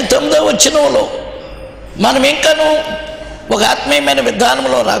 కానీ 9వ వచనంలో మనం ఇంకాను ఒక ఆత్మీయమైన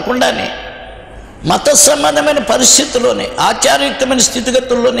విధానంలో రాకుండానే మత సంబంధమైన పరిస్థితుల్లోనే, ఆచారయుక్తమైన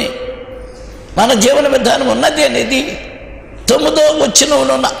స్థితిగతుల్లోనే మన జీవన విధానం ఉన్నది అనేది 9వ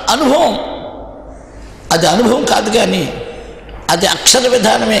వచనంలో ఉన్న అనుభవం. అది అనుభవం కాదు, కానీ అది అక్షర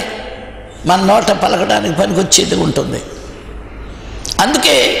విధానమే మన నోట పలకడానికి పనికొచ్చేది ఉంటుంది.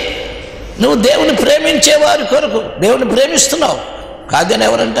 అందుకే నువ్వు దేవుని ప్రేమించే వారి కొరకు దేవుని ప్రేమిస్తున్నావు కాదని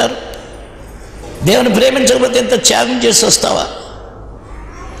ఎవరంటారు? దేవుని ప్రేమించకపోతే ఇంత త్యాగం చేసి వస్తావా?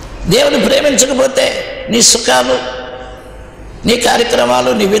 దేవుని ప్రేమించకపోతే నీ సుఖాలు, నీ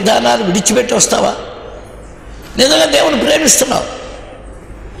కార్యక్రమాలు, నీ విధానాలు విడిచిపెట్టి వస్తావా? నిజంగా దేవుని ప్రేమిస్తున్నావు,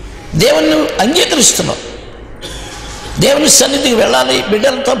 దేవుని అంగీకరిస్తున్నావు, దేవుని సన్నిధికి వెళ్ళాలి,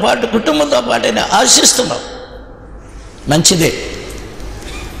 బిడ్డలతో పాటు కుటుంబంతో పాటు ఆశిస్తున్నావు, మంచిదే.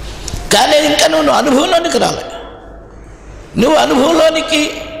 కానీ ఇంకా నువ్వు అనుభవంలోనికి రాలే. నువ్వు అనుభవంలోనికి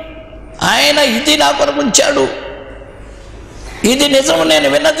ఆయన ఇది నా కొరకు ఉంచాడు, ఇది నిజము, నేను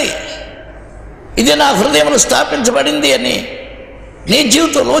విన్నది, ఇది నా హృదయంలో స్థాపించబడింది అని నీ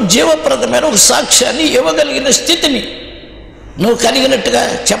జీవితంలో జీవప్రదమైన ఒక సాక్ష్యాన్ని ఇవ్వగలిగిన స్థితిని నువ్వు కలిగినట్టుగా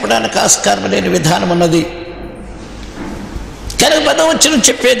చెప్పడానికి ఆస్కారం లేని విధానం ఉన్నది. కనుక 10వ వచనం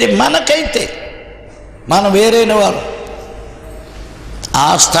చెప్పేది మనకైతే మనం వేరైన వారు, ఆ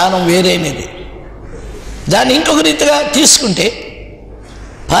స్థానం వేరైనది. దాన్ని ఇంకొక రీతిగా తీసుకుంటే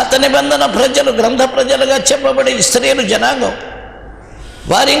పాత నిబంధన ప్రజలు, గ్రంథ ప్రజలుగా చెప్పబడే ఇశ్రాయేలు జనాంగం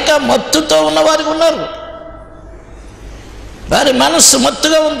వారు ఇంకా మత్తుతో ఉన్నవారికి ఉన్నారు. వారి మనస్సు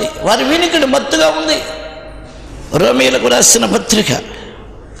మత్తుగా ఉంది, వారి వినికిడి మత్తుగా ఉంది. రోమీయులకు రాసిన పత్రిక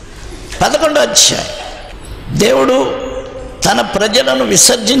 11వ అధ్యాయం. దేవుడు తన ప్రజలను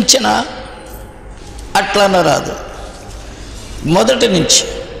విసర్జించిన అట్లనరాదు. మొదటి నుంచి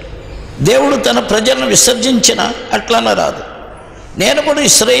దేవుడు తన ప్రజలను విసర్జించిన అట్లనరాదు. నేను కూడా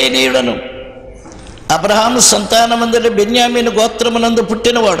ఇశ్రాయేలీయుడను, అబ్రహాము సంతానమందరి బెన్యామీను గోత్రమునందు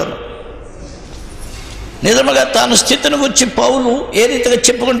పుట్టినవాడను. నిజముగా తాను స్థితిని గురించి పౌలు ఏ రీతిగా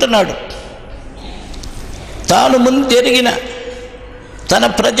చెప్పుకుంటున్నాడు? తాను ముందెరిగిన తన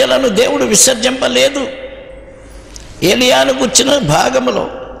ప్రజలను దేవుడు విసర్జింపలేదు. ఏలియాను గుర్చిన భాగములో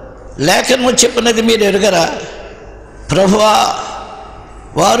లేఖనము చెప్పినది మీరు ఎరుగరా? ప్రభువా,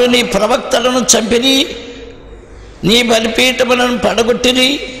 వారు నీ ప్రవక్తలను చంపిరి, నీ బలిపీఠములను పడగొట్టిరి,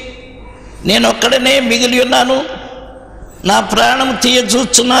 నేనొక్కడనే మిగిలి ఉన్నాను, నా ప్రాణం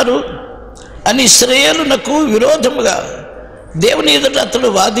తీయచూస్తున్నారు అని ఇశ్రాయేలునకు విరోధముగా దేవుని ఎదుట అతడు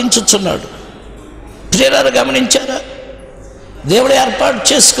వాదించుచున్నాడు. ప్రియులారా, గమనించారా? దేవుడు ఏర్పాటు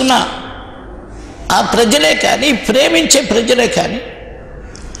చేసుకున్న ఆ ప్రజలే కానీ, ప్రేమించే ప్రజలే కానీ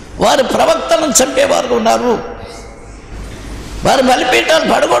వారు ప్రవక్తలను చంపేవారు ఉన్నారు, వారు బలిపీఠాలు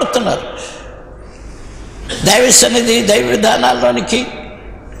పడగొడుతున్నారు. దైవ సన్నిధి, దైవ విధానాల్లోనికి,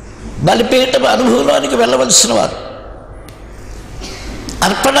 బలిపీఠం అనుభవంలోనికి వెళ్ళవలసిన వారు,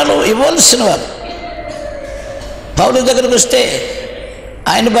 అర్పణలు ఇవ్వవలసిన వారు పౌలు దగ్గరకు వస్తే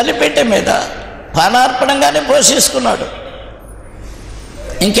ఆయన బలిపీఠం మీద పానార్పణంగానే పోషించుకున్నాడు.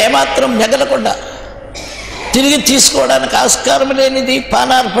 ఇంకేమాత్రం మిగలకుండా తిరిగి తీసుకోవడానికి ఆస్కారం లేనిది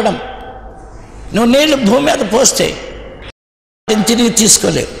పానార్పణం. నువ్వు నీళ్లు భూమి మీద పోస్తే తిరిగి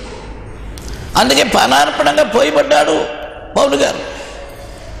తీసుకోలేవు. అందుకే పానార్పణంగా పోయబడ్డాడు పౌలు గారు.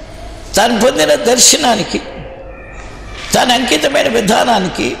 తాను పొందిన దర్శనానికి, తాను అంకితమైన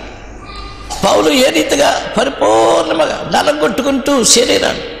విధానానికి పౌలు ఏ రీతిగా పరిపూర్ణంగా నలగొట్టుకుంటూ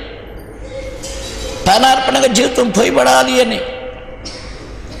శరీరాన్ని పానార్పణగా జీవితం పోయబడాలి అని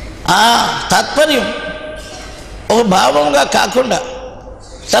ఆ తాత్పర్యం ఒక భావంగా కాకుండా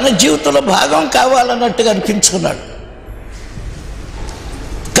తన జీవితంలో భాగం కావాలన్నట్టుగా అనిపించుకున్నాడు.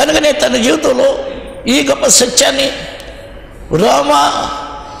 కనుకనే తన జీవితంలో ఈ గొప్ప సత్యాన్ని రోమా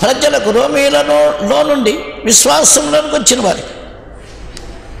ప్రజలకు, రోమీయులలో నుండి విశ్వాసంలోకి వచ్చిన వారికి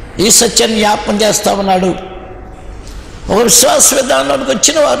ఈ సత్యాన్ని జ్ఞాపకం చేస్తా ఉన్నాడు. ఒక విశ్వాస విధానంలోకి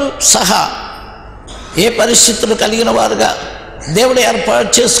వచ్చిన వారు సహా ఏ పరిస్థితులు కలిగిన వారుగా దేవుడు ఏర్పాటు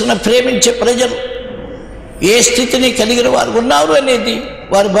చేసుకున్న ప్రేమించే ప్రజలు ఏ స్థితిని కలిగిన వారు ఉన్నారు అనేది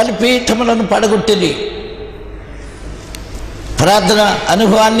వారు బలిపీఠములను పడగొట్టింది. ప్రార్థన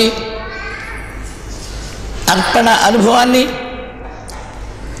అనుభవాన్ని, అర్పణ అనుభవాన్ని,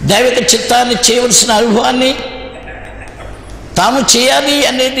 దైవిక చిత్తాన్ని చేయవలసిన అనుభవాన్ని తాము చేయాలి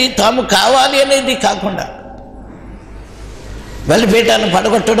అనేది, తాము కావాలి అనేది కాకుండా బలిపీఠాన్ని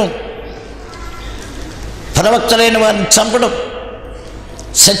పడగొట్టడం, ప్రవక్తలైన వారిని చంపడం,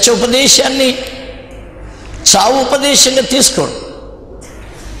 సత్యోపదేశాన్ని చావు ఉపదేశంగా తీసుకోవడం,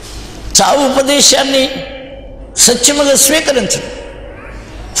 చావు ఉపదేశాన్ని సత్యముగా స్వీకరించడం,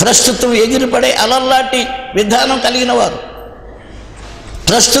 ప్రస్తుతం ఎగిరిపడే అలల్లాంటి విధానం కలిగిన వారు,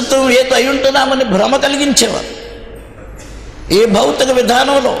 ప్రస్తుతం ఏదో అయి ఉంటున్నామని భ్రమ కలిగించేవారు, ఈ భౌతిక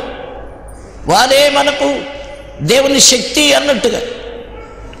విధానంలో వారే మనకు దేవుని శక్తి అన్నట్టుగా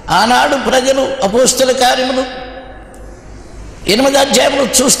ఆనాడు ప్రజలు అపోస్తల కార్యములు 8వ అధ్యాయంలో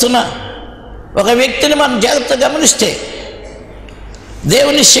చూస్తున్న ఒక వ్యక్తిని మనం జాగ్రత్తగా గమనిస్తే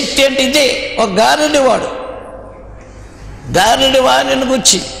దేవుని శక్తి అంటే ఇదే. ఒక గారిడి వారిని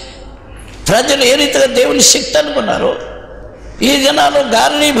గురించి ప్రజలు ఏ రీతిగా దేవుని శక్తి అనుకున్నారో ఈ జనాలు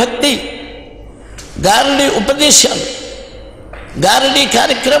గారిడి భక్తి, గారిడి ఉపదేశాలు, గారిడి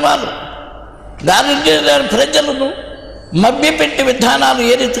కార్యక్రమాలు, గారిడి ప్రజలను మభ్యపెట్టి విధానాలు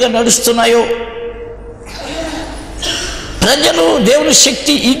ఏ రీతిగా నడుస్తున్నాయో, ప్రజలు దేవుని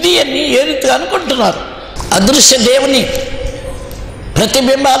శక్తి ఇది అని ఏ రీతిగా అనుకుంటున్నారు. అదృశ్య దేవుని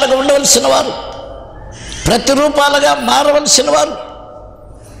ప్రతిబింబాలుగా ఉండవలసిన వారు, ప్రతిరూపాలుగా మారవలసిన వారు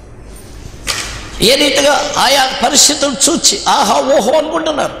ఏ రీతిగా ఆయా పరిస్థితులు చూచి ఆహా ఓహో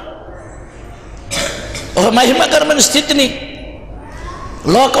అనుకుంటున్నారు. ఒక మహిమకరమైన స్థితిని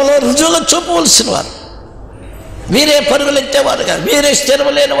లోకంలో రుజువుగా చూపవలసిన వారు, వీరే పరుగులెత్తేవారుగా, వీరే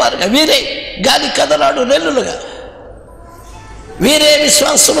స్థిరమలేని వారుగా, వీరే గాలి కదలాడు నెల్లులుగా, వీరే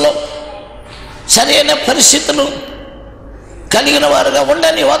విశ్వాసంలో సరైన పరిస్థితులు కలిగిన వారుగా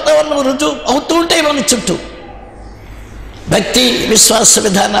ఉండని వాతావరణం రుజువు అవుతూ ఉంటాయి మన చుట్టూ. భక్తి విశ్వాస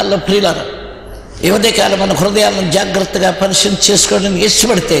విధానాల్లో ప్రియులారా, ఈ ఉదయకాలం మన హృదయాలను జాగ్రత్తగా పరిశీలన చేసుకోవడానికి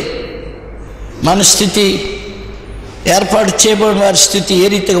ఇష్టపడితే మన స్థితి, ఏర్పాటు చేయబడిన వారి స్థితి ఏ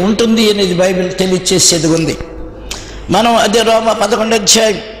రీతిగా ఉంటుంది అనేది బైబిల్ తెలియచేసేది ఉంది. మనం అదే రోమ 11వ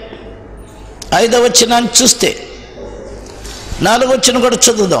అధ్యాయం 5వ వచనాన్ని చూస్తే 4వ వచనం కూడా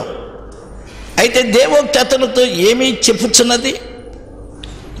చదువుదాం. అయితే దేవోక్తి అతనితో ఏమీ చెప్పుచున్నది,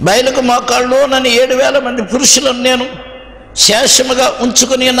 బయలుకు మోకాళ్ళు నన్ను 7,000 మంది పురుషులను నేను శేషముగా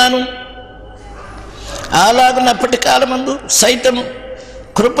ఉంచుకొని ఉన్నాను. అలాగున్నప్పటి కాలమందు సైతము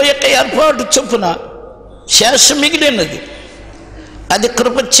కృప యొక్క ఏర్పాటు చొప్పున శేషం మిగిలినది. అది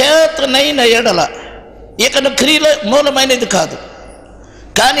కృప చేతనైన ఎడల ఇకను క్రియల మూలమైనది కాదు,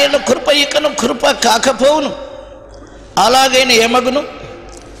 కానీ కృప ఇకను కృప కాకపోవును. అలాగైన ఏమగును,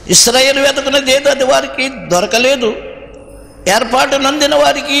 ఇశ్రాయేలు వెతుకున్నది ఏదో అది వారికి దొరకలేదు, ఏర్పాటు నందిన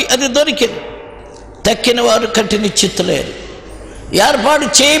వారికి అది దొరికింది. తక్కిన వారు కఠిన చిత్తులేరు. ఏర్పాటు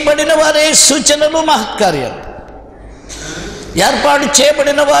చేయబడిన వారే సూచనలు మహత్కార్యాలు. ఏర్పాటు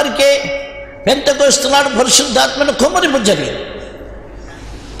చేయబడిన వారికే పెంతెకొస్తు పరిశుద్ధాత్మను కుమ్మరింపు జరిగింది.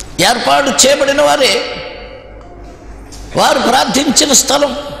 ఏర్పాటు చేయబడిన వారే, వారు ప్రార్థించిన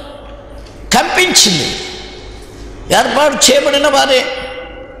స్థలం కంపించింది. ఏర్పాటు చేయబడిన వారే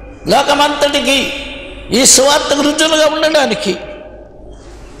లోకమంతటికి ఈ సువార్తకు రుజువులుగా ఉండడానికి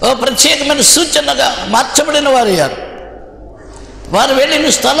ఓ ప్రత్యేకమైన సూచనగా మార్చబడిన వారయ్యారు. వారు వెళ్ళిన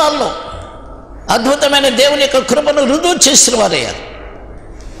స్థలాల్లో అద్భుతమైన దేవుని యొక్క కృపను రుజువు చేసిన వారయ్యారు.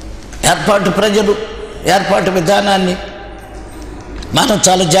 ఏర్పాటు ప్రజలు, ఏర్పాటు విధానాన్ని మనం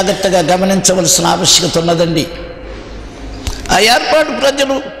చాలా జాగ్రత్తగా గమనించవలసిన ఆవశ్యకత ఉన్నదండి. ఆ ఏర్పాటు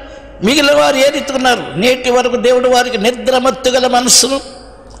ప్రజలు మిగిలిన వారు ఏ రీతికున్నారు, నేటి వరకు దేవుడు వారికి నిద్రమత్తు గల మనస్సును,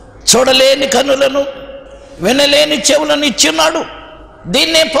 చూడలేని కన్నులను, వినలేని చెవులను ఇచ్చిన్నాడు.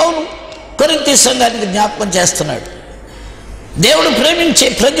 దీన్నే పౌలు కొరింథీ సంఘానికి జ్ఞాపకం చేస్తున్నాడు. దేవుడు ప్రేమించే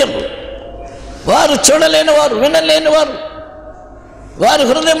ప్రజలు, వారు చూడలేని వారు, వినలేని వారు, వారి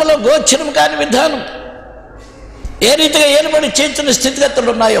హృదయంలో గోచరం కాని విధానం ఏ రీతిగా ఏర్పడి చేర్చిన స్థితిగతులు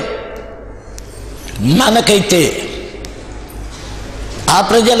ఉన్నాయో, మనకైతే ఆ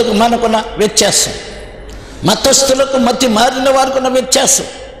ప్రజలకు మనకున్న వ్యత్యాసం, మతస్థులకు మతి మారిన వారికున్న వ్యత్యాసం,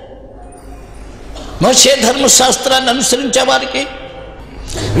 మోషే ధర్మశాస్త్రాన్ని అనుసరించే వారికి,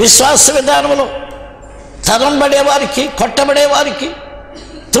 విశ్వాస విధానంలో తరంబడే వారికి, కొట్టబడే వారికి,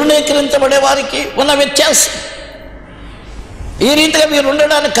 తృణీకరించబడే వారికి ఉన్న వ్యత్యాసం. ఈ రీతిగా మీరు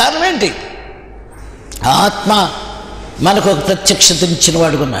ఉండడానికి కారణం ఏంటి? ఆత్మ మనకు ఒక ప్రత్యక్షత ఇచ్చిన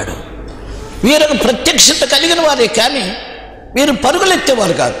వాడుగా ఉన్నాడు. వీరు ప్రత్యక్షత కలిగిన వారే, కానీ వీరు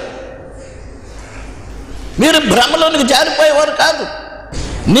పరుగులెత్తేవారు కాదు, వీరు భ్రమలోనికి జారిపోయేవారు కాదు.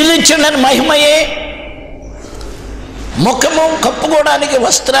 నిలిచిన మహిమయే ముఖము కప్పుకోవడానికి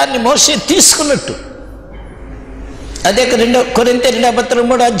వస్త్రాన్ని మోసే తీసుకున్నట్టు. అదే కొరింథీ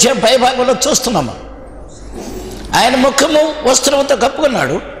 2:3 పై భాగంలో చూస్తున్నాము. ఆయన ముఖము వస్త్రంతో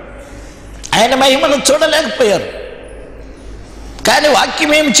కప్పుకున్నాడు, ఆయన మహిమను చూడలేకపోయారు. కానీ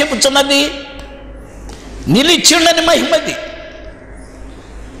వాక్యం ఏమి చెబుతున్నది? నిలిచిండని మహిమది.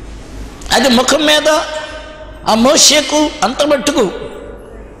 అది ముఖం మీద ఆ మోషేకు అంతమట్టుకు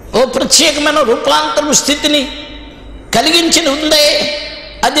ఓ ప్రత్యేకమైన రూపాంతరం స్థితిని కలిగించి ఉందే,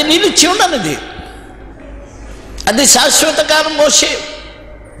 అది నిలిచి ఉండనిది. అది శాశ్వత కాలం మోషే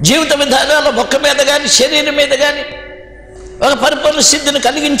జీవిత విధానాల ముఖం మీద కానీ శరీరం మీద కానీ ఒక పరిపూర్ణ సిద్ధిని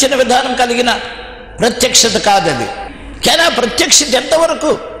కలిగించిన విధానం కలిగిన ప్రత్యక్షత కాదది. కానీ ఆ ప్రత్యక్షత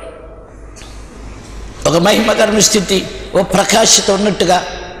ఎంతవరకు ఒక మహిమకరమ స్థితి, ఓ ప్రకాశత ఉన్నట్టుగా,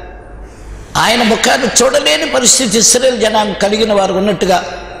 ఆయన ముఖాన్ని చూడలేని పరిస్థితి ఇశ్రాయేలు జనాన్ని కలిగిన వారు ఉన్నట్టుగా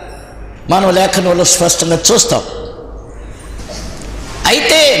మనం లేఖనంలో స్పష్టంగా చూస్తాం.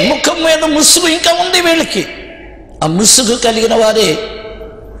 అయితే ముఖం మీద ముసుగు ఇంకా ఉంది వీళ్ళకి. ఆ ముసుగు కలిగిన వారే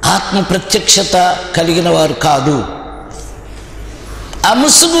ఆత్మ ప్రత్యక్షత కలిగిన వారు కాదు. ఆ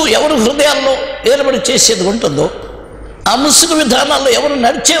ముసుగు ఎవరు హృదయాల్లో ఏర్పడి చేసేది ఉంటుందో, ఆ ముసుగు విధానాల్లో ఎవరు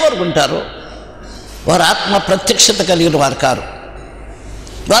నడిచేవారు ఉంటారో వారు ఆత్మ ప్రత్యక్షత కలిగిన వారు కారు.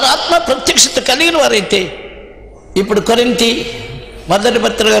 వారు ఆత్మ ప్రత్యక్షత కలిగిన వారైతే, ఇప్పుడు కొరింథీ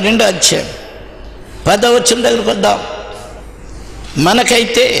 2:10 దగ్గరకు వద్దాం.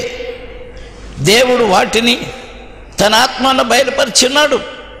 మనకైతే దేవుడు వాటిని తన ఆత్మను బయలుపరిచున్నాడు.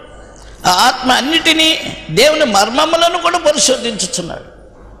 ఆ ఆత్మ అన్నిటినీ దేవుని మర్మములను కూడా పరిశోధించుచున్నాడు.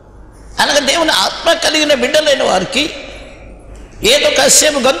 అనగా దేవుని ఆత్మ కలిగిన బిడ్డలైన వారికి ఏదో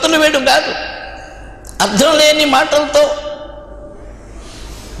కాసేపు గంతులు వేయడం కాదు, అర్థం లేని మాటలతో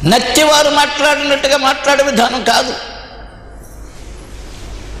నత్తివారు మాట్లాడినట్టుగా మాట్లాడే విధానం కాదు.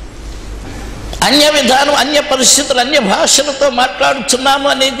 అన్య విధానం, అన్య పరిస్థితులు, అన్య భాషలతో మాట్లాడుతున్నాము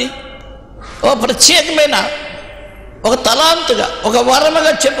అనేది ఓ ప్రత్యేకమైన ఒక తలాంతుగా, ఒక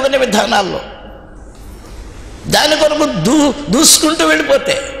వరముగా చెప్పుకునే విధానాల్లో దాని కొరకు దూసుకుంటూ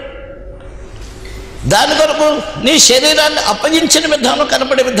వెళ్ళిపోతే, దాని కొరకు నీ శరీరాన్ని అప్పగించిన విధానం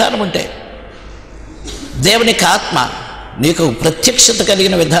కనపడే విధానం ఉంటే, దేవునికి ఆత్మ నీకు ప్రత్యక్షత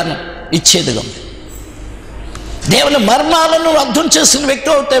కలిగిన విధానం ఇచ్చేదిగా ఉంది. దేవుని మర్మాలను అర్థం చేసిన వ్యక్తి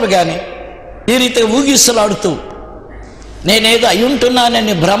అవుతావు. కానీ ఈ రీతిగా ఊగిసలాడుతూ నేనేదో అయి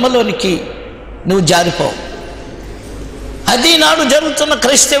ఉంటున్నానని భ్రమలోనికి నువ్వు జారిపోవు. అది నాడు జరుగుతున్న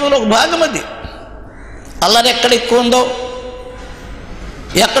క్రైస్తవులో ఒక భాగం. అది అల్లరి ఎక్కడ ఎక్కువ ఉందో,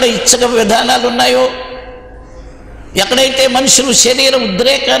 ఎక్కడ ఇచ్చక విధానాలు ఉన్నాయో, ఎక్కడైతే మనుషులు శరీర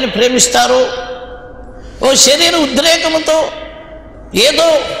ఉద్రేకాన్ని ప్రేమిస్తారో, ఓ శరీర ఉద్రేకముతో ఏదో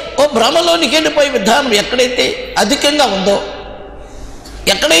ఓ భ్రమలోనికి వెళ్ళిపోయే విధానం ఎక్కడైతే అధికంగా ఉందో,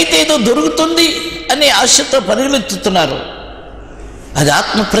 ఎక్కడైతే ఏదో దొరుకుతుంది అనే ఆశతో పరిగెత్తుతున్నారు, అది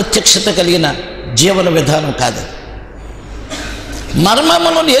ఆత్మ ప్రత్యక్షత కలిగిన జీవన విధానం కాదు.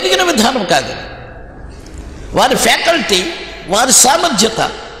 మర్మములను ఎరిగిన విధానం కాదు. వారి ఫ్యాకల్టీ, వారి సామర్థ్యత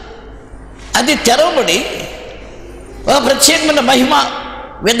అది తెరవబడి ఒక ప్రత్యేకమైన మహిమ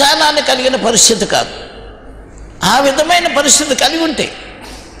విధానాన్ని కలిగిన పరిస్థితి కాదు. ఆ విధమైన పరిస్థితి కలిగి ఉంటే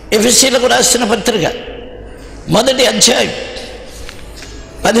ఎఫెసీయులకు రాసిన పత్రిక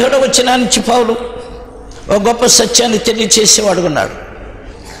 1:17 నుంచి పౌలు ఒక గొప్ప సత్యాన్ని తెలియచేసేవాడు ఉన్నాడు.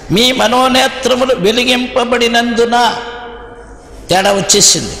 మీ మనోనేత్రములు వెలిగింపబడినందున తేడా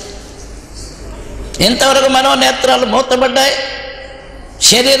వచ్చేసింది. ఇంతవరకు మనోనేత్రాలు మూతబడ్డాయి,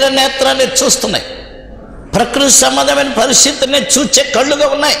 శరీర నేత్రాలు చూస్తున్నాయి, ప్రకృతి సంబంధమైన పరిస్థితిని చూచే కళ్ళుగా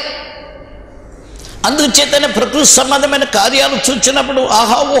ఉన్నాయి. అందుచేతనే ప్రకృతి సంబంధమైన కార్యాలు చూచినప్పుడు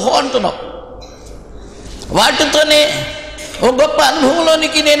ఆహా ఓహో అంటున్నాం. వాటితోనే ఓ గొప్ప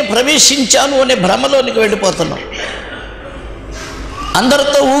అనుభవంలోనికి నేను ప్రవేశించాను అనే భ్రమలోనికి వెళ్ళిపోతున్నాం.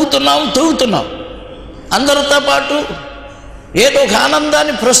 అందరితో ఊగుతున్నాం, తూగుతున్నాం, అందరితో పాటు ఏదో ఒక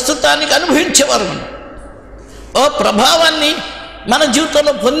ఆనందాన్ని ప్రస్తుతానికి అనుభవించేవారు. ఓ ప్రభావాన్ని మన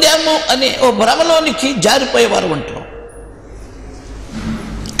జీవితంలో పొందాము అని ఓ భ్రమలోనికి జారిపోయేవారు ఉంటున్నాం.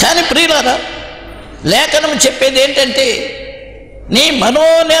 కానీ ప్రియులారా, లేఖనం చెప్పేది ఏంటంటే, నీ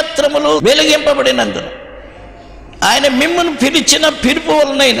మనోనేత్రములు వెలిగింపబడినందున ఆయన మిమ్మల్ని పిలిచిన పిలుపు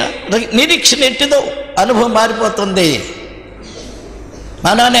వలనైనా నిరీక్షణ ఎట్టిదో అనుభవం మారిపోతుంది.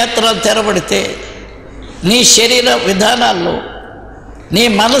 మనోనేత్రాలు తెరబడితే నీ శరీర విధానాల్లో నీ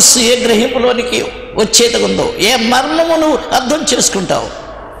మనస్సు ఏ గ్రహింపులోనికి వచ్చేది ఉందో, ఏ మర్మము నువ్వు అర్థం చేసుకుంటావు,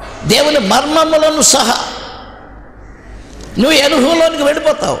 దేవుని మర్మములను సహా నువ్వు అనుభవంలోనికి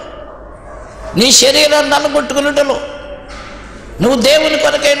వెళ్ళిపోతావు. నీ శరీరాన్ని నల్లగొట్టుకున్నటలో నువ్వు దేవుని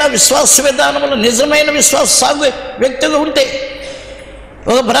కొరకైనా విశ్వాస విధానములు నిజమైన విశ్వాస సాగు వ్యక్తిగా ఉంటే,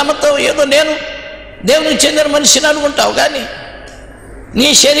 ఒక భ్రమతో ఏదో నేను దేవునికి చెందిన మనిషిని అనుకుంటావు, కానీ నీ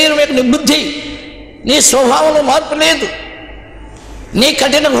శరీరం యొక్క నీ బుద్ధి, నీ స్వభావంలో మార్పు లేదు, నీ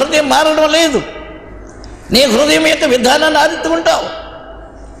కఠిన హృదయం మారడం లేదు, నీ హృదయం యొక్క విధానాన్ని ఆదుకుంటావు.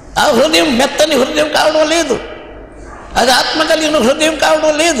 ఆ హృదయం మెత్తని హృదయం కావడం లేదు, అది ఆత్మ కలిగిన హృదయం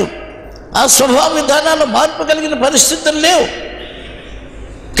కావడం లేదు, ఆ స్వభావ విధానాల్లో మార్పు కలిగిన పరిస్థితులు లేవు.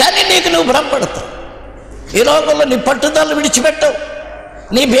 కానీ నీకు నువ్వు భ్రమపడతావు. ఈ లోకంలో నీ పట్టుదలను విడిచిపెట్టవు,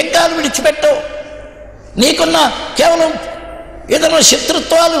 నీ బెంకాలు విడిచిపెట్టవు, నీకున్న కేవలం ఏదైనా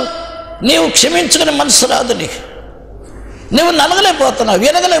శత్రుత్వాలు నీవు క్షమించుకునే మనసు రాదు నీకు. నువ్వు నలగలేకపోతున్నావు,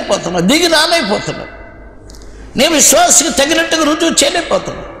 వినగలేకపోతున్నావు, దిగి రాలేకపోతున్నావు, నీ విశ్వాసకి తగినట్టుగా రుజువు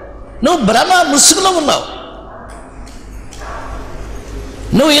చేయలేకపోతున్నావు. నువ్వు భ్రమ ముసుగులో ఉన్నావు.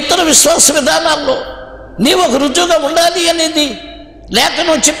 నువ్వు ఇతర విశ్వాస విధానాల్లో నీవు ఒక రుజువుగా ఉండాలి అనేది లేక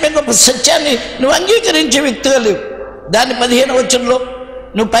నువ్వు చెప్పే గొప్ప సత్యాన్ని నువ్వు అంగీకరించే వ్యక్తిగా లేవు. దాన్ని 15వ వచనంలో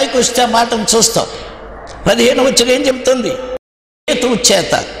నువ్వు పైకి వస్తే ఆ మాటను చూస్తావు. 15వ వచనం ఏం చెప్తుంది? హేతువు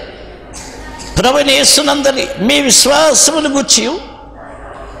చేత ప్రభువైన యేసునందరి మీ విశ్వాసమును గూర్చి,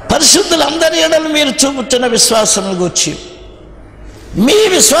 పరిశుద్ధులందరి ఎడల మీరు చూపుతున్న విశ్వాసమును గూర్చి, మీ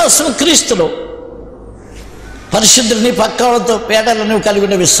విశ్వాసం క్రీస్తులో పరిశుద్ధులు నీ పక్కవాళ్ళతో పేడలు నువ్వు కలిగి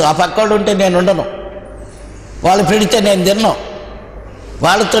ఉన్న విశ్వాసం. ఆ పక్కవాళ్ళు ఉంటే నేను ఉండను, వాళ్ళు పెడితే నేను తిన్నాను,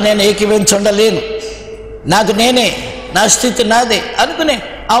 వాళ్ళతో నేను ఏకీవించి ఉండలేను, నాకు నేనే, నా స్థితి నాదే అనుకునే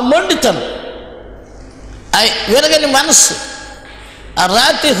ఆ మొండితనం, ఆ విరగని మనస్సు, ఆ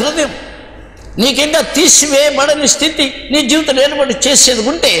రాతి హృదయం, నీకింకా తీసివేయబడని స్థితి నీ జీవితం నిలబడి చేసేది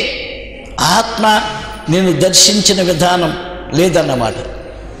ఉంటే ఆత్మ నేను దర్శించిన విధానం లేదన్నమాట.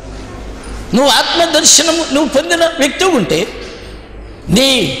 నువ్వు ఆత్మ దర్శనము నువ్వు పొందిన వ్యక్తి ఉంటే నీ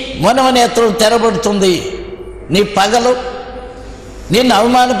మనోనేత్రం తెరబడుతుంది. నీ పగలు, నిన్ను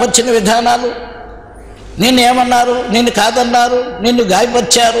అవమానపరిచిన విధానాలు, నిన్ను ఏమన్నారు, నిన్ను కాదన్నారు, నిన్ను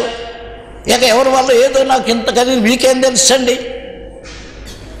గాయపరిచారు, ఇక ఎవరి వల్ల ఏదో నాకు ఇంత కలిగి మీకేం తెలుసండి,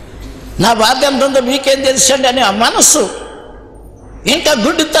 నా బాధ ఎంత ఉందో మీకేం తెలుసండి అని ఆ మనస్సు ఇంకా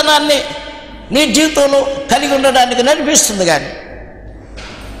గుడ్డితనాన్ని నీ జీవితంలో కలిగి ఉండడానికి నడిపిస్తుంది. కానీ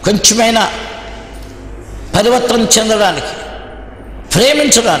కొంచెమైనా పరివర్తన చెందడానికి,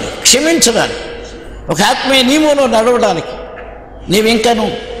 ప్రేమించడానికి, క్షమించడానికి, ఒక ఆత్మీయ నియమంలో నడవడానికి నీవు ఇంకను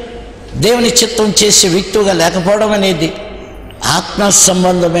దేవుని చిత్తం చేసే వ్యక్తిగా లేకపోవడం అనేది ఆత్మ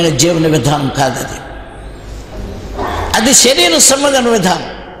సంబంధమైన జీవన విధానం కాదు. అది శరీర సంబంధమైన విధానం.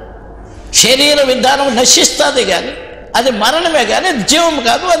 శరీర విధానం నశిస్తుంది, కానీ అది మరణమే, కానీ అది జీవం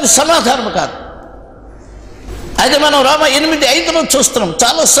కాదు, అది సమాధానం కాదు. అది మనం రోమ 8:5లో చూస్తున్నాం,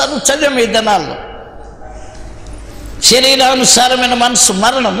 చాలాసార్లు చదివాం ఈ దినాల్లో. శరీరానుసారమైన మనసు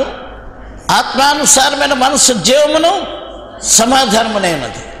మరణము, ఆత్మానుసారమైన మనసు జీవమును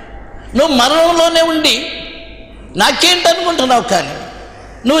సమాధానమునైనది. నువ్వు మరణంలోనే ఉండి నాకేంటనుకుంటున్నావు, కానీ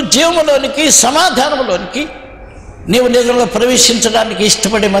నువ్వు జీవములోనికి, సమాధానంలోనికి నీవు నిజంగా ప్రవేశించడానికి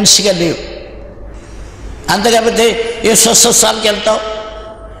ఇష్టపడే మనిషిగా లేవు. అంతకాకపోతే ఏ స్వస్థాలకు వెళ్తావు,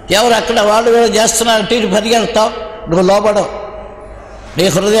 ఎవరు అక్కడ వాళ్ళు వీళ్ళు చేస్తున్నారంటే ఇటు పరిగెడతావు, నువ్వు లోబడవు, నీ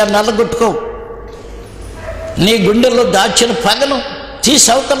హృదయాన్ని నల్లగొట్టుకోవు, నీ గుండెల్లో దాచిన పగను తీసి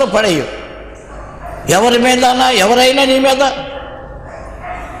అవతల పడేయు. ఎవరి మీదనా, ఎవరైనా నీ మీద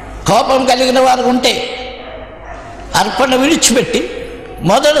కోపం కలిగిన వారు ఉంటే అర్పణ విడిచిపెట్టి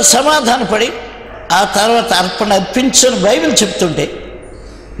మొదట సమాధానపడి ఆ తర్వాత అర్పణ అర్పించని బైబిల్ చెప్తుంటే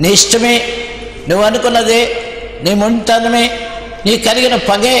నీ ఇష్టమే, నువ్వు అనుకున్నదే, నీ మొండితనమే, నీ కలిగిన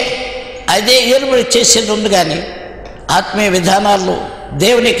పగే అదే ఏర్పడి చేసేది ఉంది. కానీ ఆత్మీయ విధానాల్లో,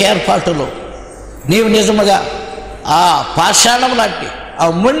 దేవునికి ఏర్పాటులో నీవు నిజముగా ఆ పాషాణం లాంటి ఆ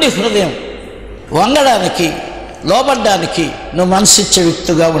మొండి హృదయం వంగడానికి, లోబడ్డానికి నువ్వు మనసిచ్చే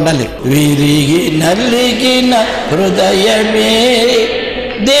వ్యక్తిగా ఉండాలి. విరిగి నలిగిన హృదయమే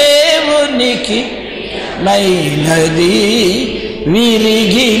దేవునికి నైనది,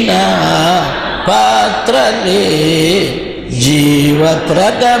 విరిగిన పాత్రలే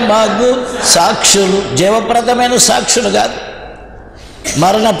జీవప్రదమగు సాక్షులు. జీవప్రదమైన సాక్షులు కాదు,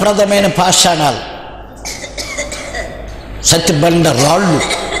 మరణప్రదమైన పాషాణాలు, సత్యబండ రాళ్ళు,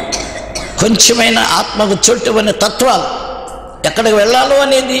 కొంచెమైన ఆత్మకు చోటువనే తత్వాలు, ఎక్కడికి వెళ్ళాలో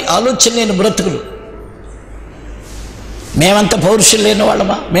అనేది ఆలోచన లేని బ్రతుకులు. మేమంత పౌరుషులు లేని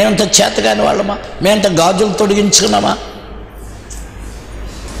వాళ్ళమా, మేమంత చేతగాని వాళ్ళమా, మేమంత గాజులు తొడిగించుకున్నామా,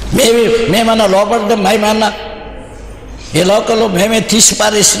 మేమన్నా లోపడ్డం, మేమన్నా ఈ లోకంలో మేమే తీసి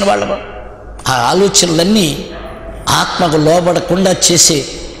పారేసిన వాళ్ళమా? ఆ ఆలోచనలన్నీ ఆత్మకు లోబడకుండా చేసే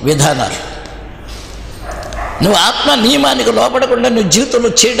విధానాలు. నువ్వు ఆత్మ నియమానికి లోపడకుండా నువ్వు జీవితంలో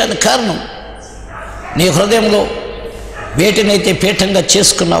చేయడానికి కారణం నీ హృదయంలో వేటినైతే పీఠంగా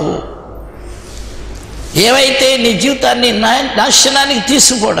చేసుకున్నావు, ఏవైతే నీ జీవితాన్ని నాశనానికి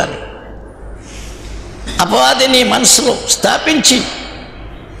తీసుకుపోవడానికి అపవాది నీ మనసులో స్థాపించి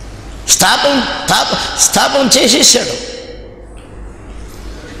స్థాపం చేసేసాడు.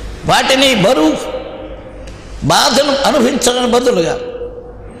 వాటిని బరువు బాధను అనుభవించడానికి బదులుగా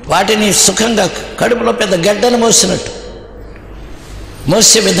వాటిని సుఖంగా కడుపులో పెద్ద గడ్డను మోసినట్టు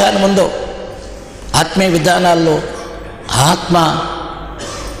మోసే విధానం ఉందో, ఆత్మీయ విధానాల్లో ఆత్మ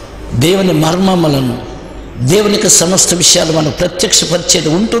దేవుని మర్మములను, దేవునికి సమస్త విషయాలు మనం ప్రత్యక్షపరిచేది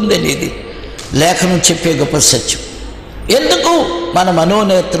ఉంటుంది అనేది లేఖనం చెప్పే గొప్ప సత్యం. ఎందుకు మన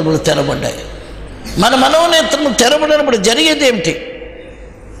మనోనేత్రములు తెరబడ్డాయి? మన మనోనేత్రములు తెరబడినప్పుడు జరిగేది ఏమిటి?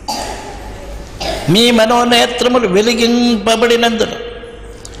 మీ మనోనేత్రములు వెలిగింపబడినందున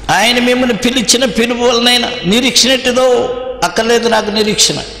ఆయన మిమ్మల్ని పిలిచిన పిలుపు వలనైనా నిరీక్షణెట్టిదో, అక్కర్లేదు నాకు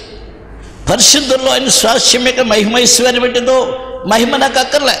నిరీక్షణ. పరిశుద్ధుల్లో ఆయన స్వాస్థ్యం యొక్క మహిమైశ్వర్యం పెట్టిందో, మహిమ నాకు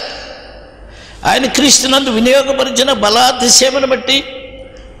అక్కర్లే. ఆయన క్రీస్తునందు వినియోగపరిచిన బలాతిశయమును బట్టి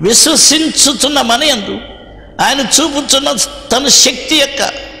విశ్వసించుతున్న మన యందు ఆయన చూపుతున్న తన శక్తి యొక్క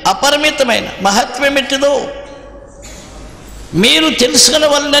అపరిమితమైన మహత్వం ఎట్టిదో మీరు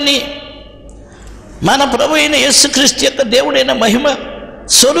తెలుసుకునవలనని మన ప్రభు అయిన యేసుక్రీస్తు యొక్క దేవుడైన మహిమ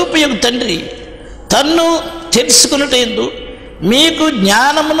స్వరూపయగు తండ్రి తన్ను తెలుసుకున్నట్టు మీకు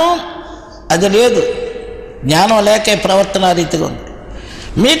జ్ఞానమును, అది లేదు, జ్ఞానం లేక ప్రవర్తన రీతిగా ఉంది,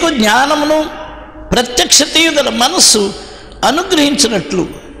 మీకు జ్ఞానమును ప్రత్యక్షతయు గల మనస్సు అనుగ్రహించినట్లు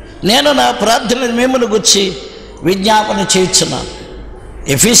నేను నా ప్రార్థన మిమ్మల్ని గురించి విజ్ఞాపన చేయించున్నాను.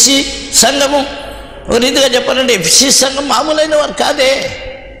 ఎఫెసీ సంఘము ఒక రీతిగా చెప్పాలంటే ఎఫెసీ సంఘం మామూలైన వారు కాదే.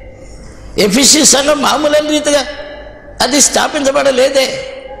 ఎఫెసీ సంఘం మామూలైన రీతిగా అది స్థాపించబడలేదే.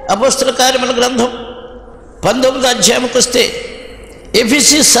 అపోస్తల కార్యముల గ్రంథం 19వ అధ్యాయంకి వస్తే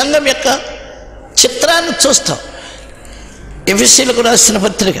ఎఫెసీ సంఘం యొక్క చిత్రాన్ని చూస్తాం. ఎఫెసీలకు రాసిన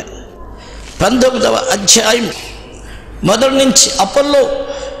పత్రిక 19వ అధ్యాయం మొదటి నుంచి అపోల్లో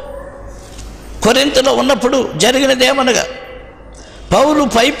కొరింథీలో ఉన్నప్పుడు జరిగినదేమనగా, పౌలు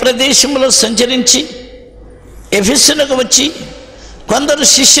పై ప్రదేశంలో సంచరించి ఎఫెసునకు వచ్చి కొందరు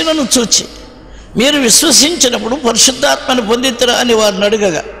శిష్యులను చూచి, మీరు విశ్వసించినప్పుడు పరిశుద్ధాత్మను పొందితురా అని వారిని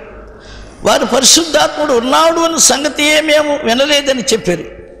అడగగా, వారు పరిశుద్ధాత్ముడు ఉన్నాడు అన్న సంగతియే మేము వినలేదని చెప్పారు.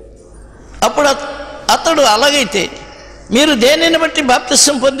 అప్పుడు అతడు అలాగైతే మీరు దేనిని బట్టి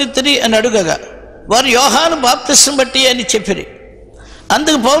బాప్తిసం పొందితురి అని అడుగగా, వారు యోహాను బాప్తిసం బట్టి అని చెప్పిరి.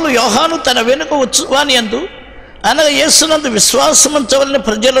 అందుకు పౌలు యోహాను తన వెనుక వచ్చువాని యందు అనగా యేసునందు విశ్వాసముంచవలని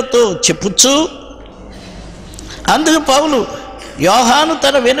ప్రజలతో చెప్పుచు, అందుకు పౌలు యోహాను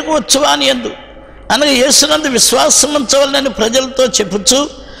తన వెనుక వచ్చువాని యందు అనగా యేసునందు విశ్వాసముంచవలని ప్రజలతో చెప్పుచు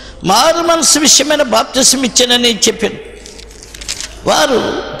మారు మనసు విషయమైన బాప్తిసం ఇచ్చానని చెప్పాను. వారు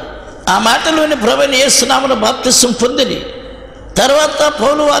ఆ మాటలోని ప్రభువైన యేసు నామమున బాప్తిసం పొందిరి. తర్వాత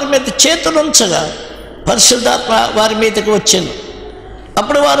పౌలు వారి మీద చేతులు ఉంచగా పరిశుద్ధాత్మ వారి మీదకి వచ్చింది.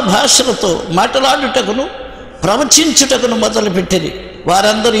 అప్పుడు వారు భాషలతో మాట్లాడుటకును ప్రవచించుటకును మొదలుపెట్టిరి.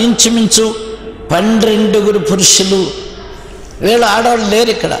 వారందరూ ఇంచుమించు 12 పురుషులు. వీళ్ళు ఆడవాళ్ళు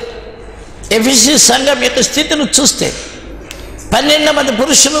లేరు. ఇక్కడ ఎఫెసీ సంఘం యొక్క స్థితిని చూస్తే 12 మంది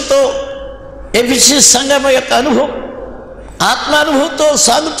పురుషులతో ఎఫెసీ సంఘం యొక్క అనుభవం, ఆత్మానుభవంతో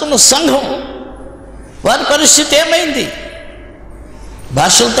సాగుతున్న సంఘం, వారి పరిస్థితి ఏమైంది?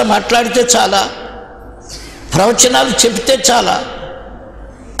 భాషలతో మాట్లాడితే చాలా, ప్రవచనాలు చెబితే చాలా,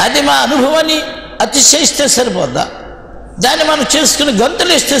 అది మా అనుభవాన్ని అతిశయిస్తే సరిపోద్దా? దాన్ని మనం చేసుకుని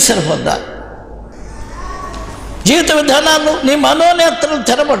గంతులేస్తే సరిపోద్దా? జీవిత విధానాలు నీ మనోనేత్రాలు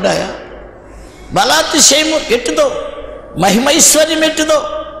తెరబడ్డాయా? బలాతిశయము ఎట్టుదో, మహిమైశ్వర్యం ఎట్టుదో,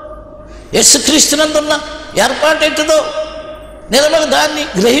 యేసుక్రీస్తునందున్న ఏర్పాటు ఎట్టుదో, నిజంగా దాన్ని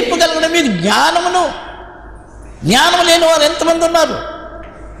గ్రహింపగలగడం మీకు జ్ఞానం లేని వారు ఎంతమంది ఉన్నారు?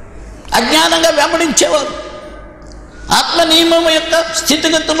 అజ్ఞానంగా వెంబడించేవారు, ఆత్మ నియమం యొక్క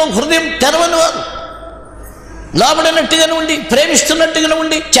స్థితిగతుల్లో హృదయం తెరవని వారు, లోబడినట్టుగా నుండి, ప్రేమిస్తున్నట్టుగా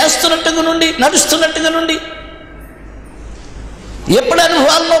ఉండి, చేస్తున్నట్టుగా నుండి, నడుస్తున్నట్టుగా నుండి, ఎప్పుడు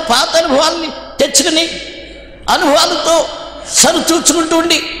అనుభవాల్లో పాత అనుభవాల్ని తెచ్చుకుని అనుభవాలతో సరిచూచుకుంటూ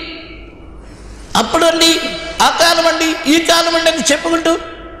ఉండి, అప్పుడు అండి, ఆ కాలం అండి, ఈ కాలం అండి అని చెప్పుకుంటూ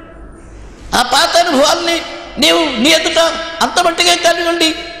ఆ పాత అనుభవాల్ని నీవు నీ ఎదుట అంతమట్టిగా కలిగి ఉండి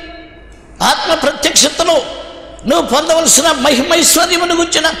ఆత్మ ప్రత్యక్షతలో నువ్వు పొందవలసిన మహిమైశ్వర్యమును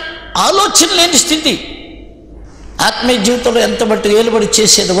గురించిన ఆలోచన లేని స్థితి ఆత్మీయ జీవితంలో ఎంత బట్టి ఏలుబడి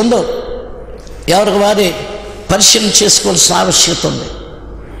చేసేది ఉందో ఎవరికి వారే పరిశీలన చేసుకోవాల్సిన ఆవశ్యకత ఉంది.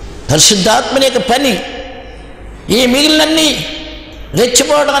 పరిశుద్ధాత్మని యొక్క పని ఈ మిగిలినన్నీ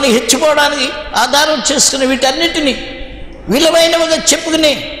రెచ్చిపోవడానికి, హెచ్చిపోవడానికి ఆధారం చేసుకుని వీటన్నిటినీ విలువైనవిగా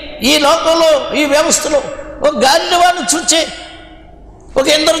చెప్పుకుని ఈ లోకంలో, ఈ వ్యవస్థలో ఒక గాలివాడిని చూచే, ఒక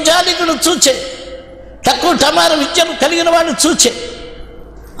ఇంద్రజాలికుడు చూచే, తక్కువ టమార విద్యను కలిగిన వాడిని చూచే,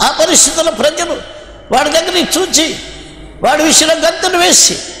 ఆ పరిస్థితుల్లో ప్రజలు వాడి దగ్గరికి చూచి వాడి విషయంలో గంతులు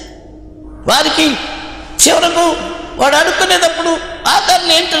వేసి వారికి చివరకు వాడు అడుక్కునేటప్పుడు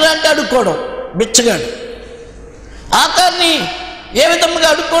ఆకారాన్ని ఏంటంటే అంటే అడుక్కోవడం బిచ్చగాడు. ఆకారాన్ని ఏ విధంగా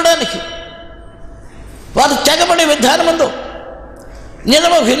అడుక్కోవడానికి వారు తెగబడే విధానం ఉందో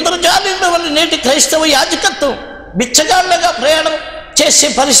నిజము ఇంద్రజాలీల వల్ల నేటి క్రైస్తవ యాజకత్వం బిచ్చగాళ్ళగా ప్రయాణం చేసే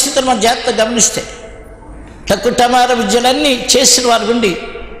పరిస్థితులు మనం జాగ్రత్తగా గమనిస్తే తక్కువ టమార విద్యలన్నీ చేసిన వారి నుండి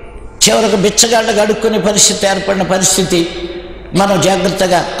చివరకు బిచ్చగాళ్ళగా అడుక్కునే పరిస్థితి ఏర్పడిన పరిస్థితి మనం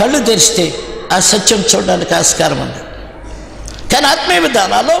జాగ్రత్తగా కళ్ళు తెరిస్తే ఆ సత్యం చూడడానికి ఆస్కారం ఉంది. కానీ ఆత్మీయ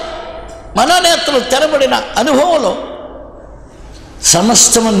విధానాల్లో మనోనేతలు తెరబడిన అనుభవంలో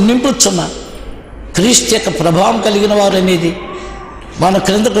సమస్తము నింపుచున్న క్రీస్తు యొక్క ప్రభావం కలిగిన వారు అనేది మన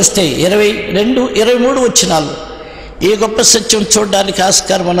క్రిందకు వస్తే 22, 23 వచనాలు ఈ గొప్ప సత్యం చూడడానికి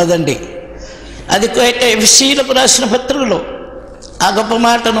ఆస్కారం ఉన్నదండి. అది ఎఫెసీయులకు రాసిన పత్రికలో ఆ గొప్ప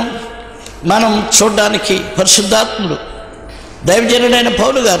మాటను మనం చూడడానికి పరిశుద్ధాత్ముడు దైవజనుడైన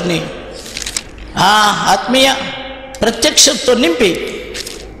పౌలు గారిని ఆ ఆత్మీయ ప్రత్యక్షతతో నింపి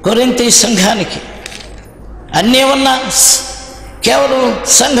కొరింథీ సంఘానికి అన్నీ ఉన్న కేవలం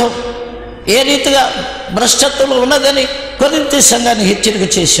సంఘం ఏ రీతిగా భ్రష్టత్వంలో ఉన్నదని కొరింథీ సంఘాన్ని హెచ్చరిక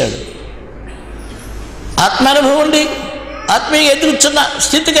చేశాడు. ఆత్మానుభవం ఉండి ఆత్మీయ ఎదుగుతున్న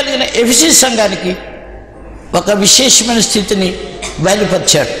స్థితి కలిగిన ఎఫెసీ సంఘానికి ఒక విశేషమైన స్థితిని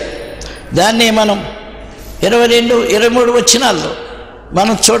బయలుపరిచాడు. దాన్ని మనం 22, 23 వచనాల్లో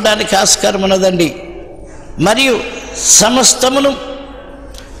మనం చూడడానికి ఆస్కారం ఉన్నదండి. మరియు సమస్తమును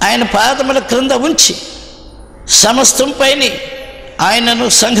ఆయన పాదముల క్రింద ఉంచి సమస్తంపైన ఆయనను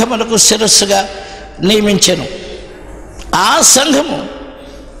సంఘములకు శిరస్సుగా నియమించెను. ఆ సంఘము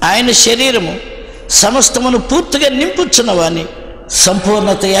ఆయన శరీరము సమస్తమును పూర్తిగా నింపుచున్నవాని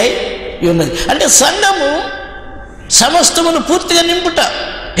సంపూర్ణత అయి ఉన్నది. అంటే సంఘము సమస్తమును పూర్తిగా నింపుట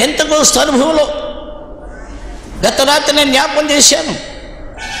పెంతెకోస్తు అనుభవంలో గత రాత్రి నేను జ్ఞాపకం చేశాను.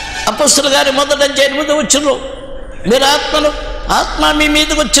 అపొస్తలుల గారి 1:8 వచనంలో మీరు ఆత్మ మీ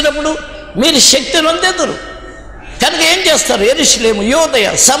మీదకి వచ్చినప్పుడు మీరు శక్తి నొందెదరు కనుక ఏం చేస్తారు? యెరూషలేము, యూదయ,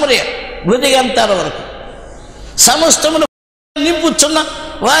 సమరయ, భూదిగంతాల వరకు సమస్తమును నింపుచున్న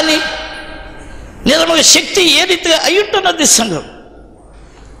వాని నిజముగా శక్తి ఏ రీతిగా అయ్యుంటున్నది సంఘం.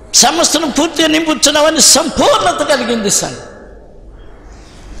 సమస్తను పూర్తిగా నింపుచున్న వాని సంపూర్ణత కలిగింది సంఘం.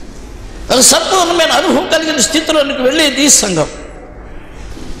 ఒక సంపూర్ణమైన అనుభవం కలిగిన స్థితిలోనికి వెళ్ళేది ఈ సంఘం.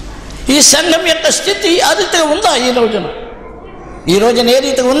 ఈ సంఘం యొక్క స్థితి ఆ రీతిగా ఉందా ఈ రోజున ఏ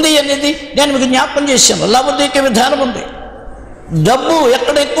రీతిగా ఉంది అనేది నేను మీకు జ్ఞాపకం చేశాను. లాభదీయ విధానం ఉంది. డబ్బు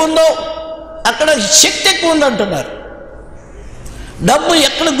ఎక్కడ ఎక్కువ ఉందో అక్కడ శక్తి ఎక్కువ ఉందంటున్నారు. డబ్బు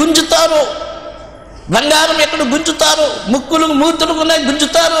ఎక్కడ గుంజుతారో, బంగారం ఎక్కడ గుంజుతారో, ముక్కులు మూతులు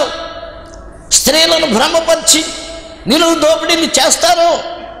గుంజుతారో, స్త్రీలను భ్రమపరిచి నిలువు దోపిడీలు చేస్తారో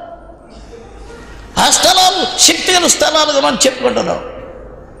ఆ స్థలాలు శక్తిగల స్థలాలుగా మనం చెప్పుకుంటున్నాం.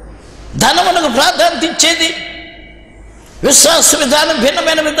 ధనమునకు ప్రాధాన్యత ఇచ్చేది, విశ్వాస విధానం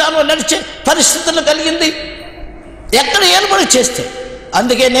భిన్నమైన విధానం నడిచే పరిస్థితులు కలిగింది ఎక్కడ ఏర్పాటు చేస్తే.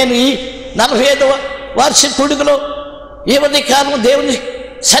 అందుకే నేను ఈ 45వ వార్షిక కూడికలో ఈ మధ్య కాలం దేవుని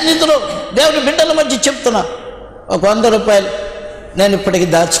సన్నిధిలో దేవుని బిడ్డల మధ్య చెప్తున్నా, ఒక 100 రూపాయలు నేను ఇప్పటికీ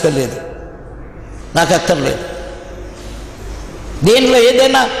దాచుకోలేదు, నాకు అక్కర్లేదు. దీనిలో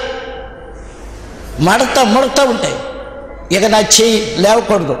ఏదైనా ముడతా ఉంటాయి, ఇక నా చెయ్యి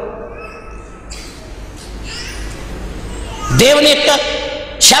లేవకూడదు. దేవుని యొక్క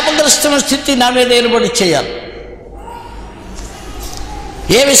శాపగ్రస్తమైన స్థితి నా మీద ఏర్పాటు చేయాలి.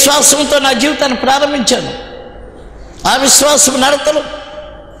 ఏ విశ్వాసంతో నా జీవితాన్ని ప్రారంభించాను ఆ విశ్వాసం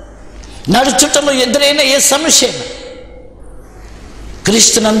నడుచుటలో ఎదురైన ఏ సమస్య అయినా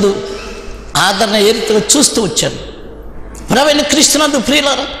క్రీస్తునందు ఆదరణ ఏరితగా చూస్తూ వచ్చాను. ప్రవీణ క్రీస్తునందు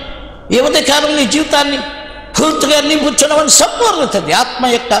ప్రియులారా, ఈ ఉదయకాలం నీ జీవితాన్ని పూర్తిగా నింపుచున్నవని సంపూర్ణత, ఆత్మ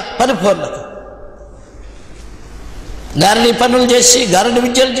యొక్క పరిపూర్ణత. గారడి పనులు చేసి, గారడి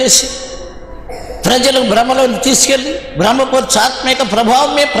విద్యలు చేసి ప్రజలకు భ్రమలోని తీసుకెళ్ళి భ్రమపరచు ఆత్మీయ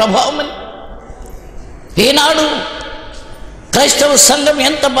ప్రభావమని ఈనాడు క్రైస్తవ సంఘం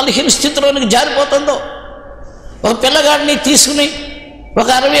ఎంత బలహీన స్థితిలోనికి జారిపోతుందో. ఒక పిల్లగాడిని తీసుకుని ఒక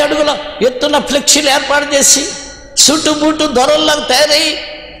 60 అడుగుల ఎత్తున్న ఫ్లెక్సీలు ఏర్పాటు చేసి చుట్టుబూటు దొరల్లాగా తయారయ్యి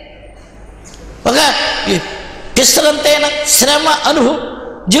ఒక విస్తరంతైన శ్రమ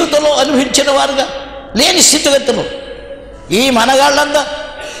జీవితంలో అనుభవించిన వారుగా లేని స్థితిగతులు ఈ మనగాళ్ళంతా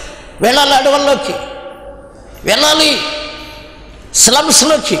వెళ్ళాలి, అడవుల్లోకి వెళ్ళాలి,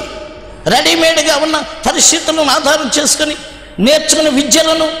 స్లమ్స్లోకి రెడీమేడ్గా ఉన్న పరిస్థితులను ఆధారం చేసుకుని నేర్చుకున్న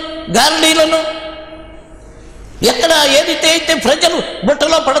విద్యలను, గారడీలను ఎక్కడ ఏదైతే అయితే ప్రజలు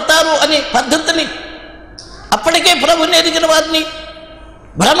బుట్టలో పడతారు అనే పద్ధతిని అప్పటికే ప్రభుని ఎదిగిన వారిని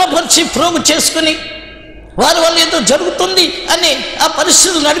భ్రమపరిచి ప్రోగు చేసుకుని వారి వల్ల ఏదో జరుగుతుంది అని ఆ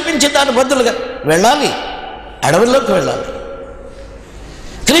పరిస్థితులు నడిపించే దాని బదులుగా వెళ్ళాలి, అడవుల్లోకి వెళ్ళాలి,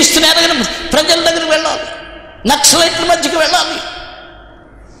 క్రీస్తుని ఎరగని ప్రజల దగ్గరికి వెళ్ళాలి, నక్సలైట్ల మధ్యకి వెళ్ళాలి,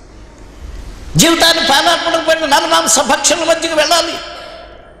 జీవితాన్ని పాదార్పణకు పడిన నరమాంస భక్షణల మధ్యకి వెళ్ళాలి.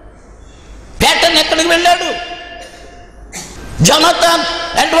 పేటన్ ఎక్కడికి వెళ్ళాడు? జోనాథన్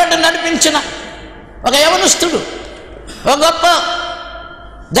ఎడ్వర్డ్ నడిపించిన ఒక యవనస్తుడు, ఒక గొప్ప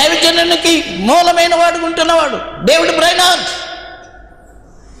దైవజనునికి మూలమైన వాడు ఉంటున్నవాడు డేవిడ్ బ్రైనార్డ్.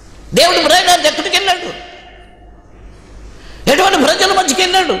 డేవిడ్ బ్రైనార్డ్ ఎక్కడికి వెళ్ళాడు? ఎటువంటి ప్రజల మధ్యకి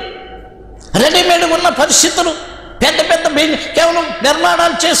వెళ్ళాడు? రెడీమేడ్ ఉన్న పరిస్థితులు, పెద్ద పెద్ద కేవలం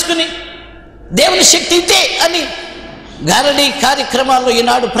నిర్మాణాలు చేసుకుని దేవుని శక్తి ఇదే అని గారడీ కార్యక్రమాల్లో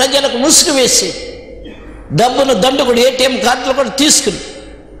ఈనాడు ప్రజలకు ముసుగు వేసి డబ్బును దండుకుడు ఏటీఎం కార్డులు కూడా తీసుకుని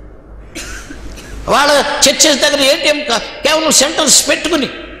వాళ్ళ చర్చెస్ దగ్గర ఏటీఎం కేవలం సెంటర్స్ పెట్టుకుని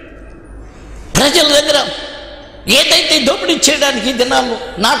ప్రజల దగ్గర ఏదైతే దోపిడీ చేయడానికి ఈ దినాల్లో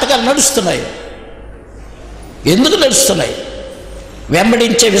నాటకాలు నడుస్తున్నాయి. ఎందుకు నడుస్తున్నాయి?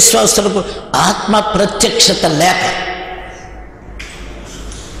 వెంబడించే విశ్వాసులకు ఆత్మ ప్రత్యక్షత లేక,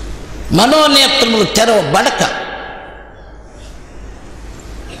 మనోనేత్రములు తెరవబడక,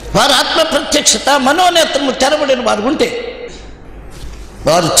 వారు ఆత్మ ప్రత్యక్షత మనోనేత్రములు తెరవబడిన వారు ఉంటే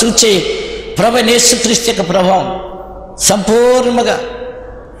వారు చూచే ప్రభువైన యేసుక్రీస్తు యొక్క ప్రభావం సంపూర్ణంగా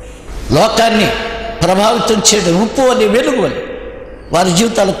లోకాన్ని ప్రభావితం చేయడం, ఉప్పు అని వెలుగు అని వారి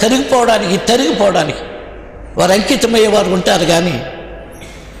జీవితాలు కరిగిపోవడానికి తరిగిపోవడానికి వారు అంకితమయ్యేవారు ఉంటారు. కానీ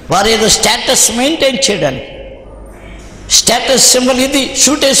వారు ఏదో స్టేటస్ మెయింటైన్ చేయడానికి, స్టేటస్ సింబల్ ఇది,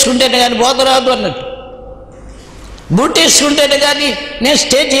 షూట్ వేసుకుంటేనే కానీ బోధరాదు అన్నట్టు, బూట్ వేసుకుంటేనే కానీ నేను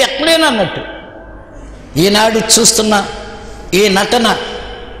స్టేజ్ ఎక్కలేను అన్నట్టు ఈనాడు చూస్తున్న ఈ నటన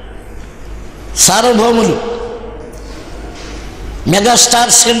సార్వభౌములు,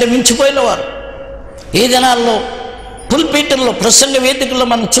 మెగాస్టార్స్ కంటే మించిపోయిన వారు ఈ దినాల్లో పుల్పీటల్లో, ప్రసంగ వేదికల్లో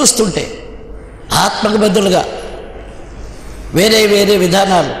మనం చూస్తుంటే ఆత్మకు బదులుగా వేరే వేరే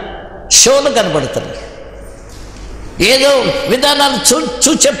విధానాలు, షోలు కనబడుతున్నాయి. ఏదో విధానాలు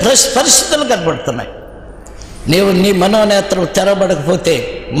చూచే పరిస్థితులు కనబడుతున్నాయి. నీ మనోనేత్రం తెరవబడకపోతే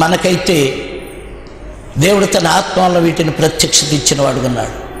మనకైతే దేవుడు తన ఆత్మలో వీటిని ప్రత్యక్షత ఇచ్చిన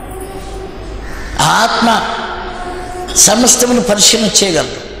వాడుకున్నాడు. ఆ ఆత్మ సమస్తమును పరిశీలన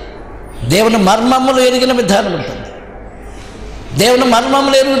చేయగలరు. దేవుని మర్మములు ఎరిగిన విధానం ఉంటుంది. దేవుని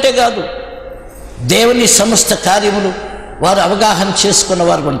మర్మములు ఎరుగుంటే కాదు, దేవుని సమస్త కార్యములు వారు అవగాహన చేసుకున్న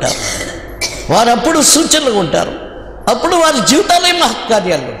వారు ఉంటారు. వారు అప్పుడు సూచనలు ఉంటారు, అప్పుడు వారి జీవితాలే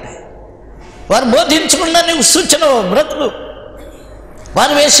మహత్కార్యాలు ఉంటాయి. వారు బోధించకుండా నీవు సూచన బ్రతుకు,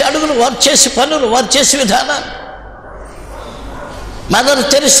 వారు వేసే అడుగులు, వారు చేసే పనులు, వారు చేసే విధానాలు. మదర్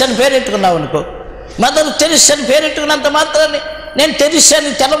తెరిసా అని పేరెట్టుకున్నావు అనుకో, మదర్ తెరిసా అని పేరెట్టుకున్నంత మాత్రాన్ని నేను తెరిసాని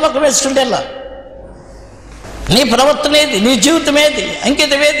తెల్లమొక్క వేసుకుంటేలా నీ ప్రవర్తన ఏది, నీ జీవితం ఏది,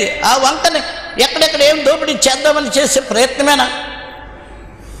 అంకితం ఏది? ఆ వంకని ఎక్కడెక్కడ ఏం దోపిడీ చేద్దామని చేసే ప్రయత్నమేనా,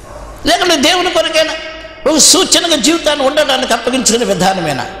 లేకుంటే దేవుని కొరకైనా ఒక సూచనగా జీవితాన్ని ఉండడానికి అప్పగించుకునే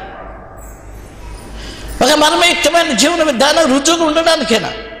విధానమేనా, ఒక మర్మయుక్తమైన జీవన విధానం రుజువుగా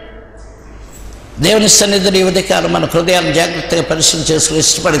ఉండడానికేనా? దేవుని సన్నిధిని ఈ ఉదయకాలం మన హృదయాన్ని జాగ్రత్తగా పరిశీలన చేసుకుని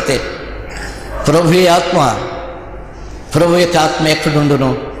ఇష్టపడితే ప్రభు యొక్క ఆత్మ ఎక్కడుండును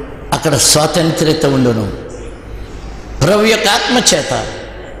అక్కడ స్వాతంత్ర్యత ఉండును. ప్రభు యొక్క ఆత్మ చేత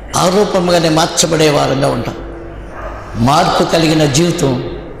ఆరూపంగానే మార్చబడే వారంగా ఉంటాం. మార్పు కలిగిన జీవితం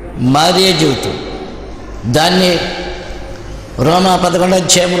మారే జీవితం. దాన్ని రోమా 11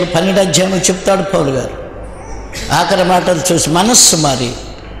 అధ్యాయములు 12 అధ్యాయములు చెప్తాడు పౌలు గారు. ఆఖరి మాటలు చూసి మనస్సు మారి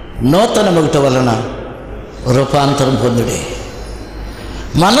నూతన మొగట వలన రూపాంతరం పొందుడే.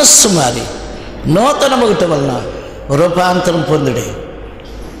 మనస్సు మారి నూతన మొగట వలన రూపాంతరం పొందుడే.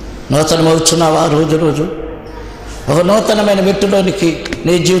 నూతనమవుతున్నావా? రోజు రోజు ఒక నూతనమైన మెట్టులోనికి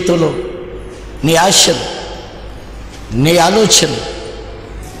నీ జీవితంలో నీ ఆశలు, నీ ఆలోచనలు,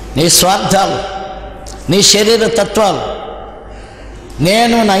 నీ స్వార్థాలు, నీ శరీర తత్వాలు,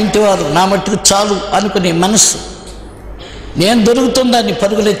 నేను నా ఇంటివారు నా మట్టుకు చాలు అనుకునే మనస్సు, నేను దొరుకుతుందని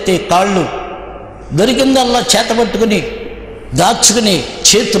పరుగులెత్తే కాళ్ళు, దొరికిందల్లా చేతబట్టుకుని దాచుకునే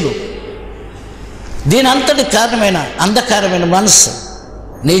చేతులు, దీని అంతటి కారణమైన అంధకారమైన మనస్సు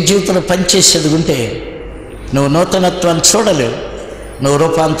నీ జీవితంలో పనిచేసేది ఉంటే నువ్వు నూతనత్వాన్ని చూడలేవు, నువ్వు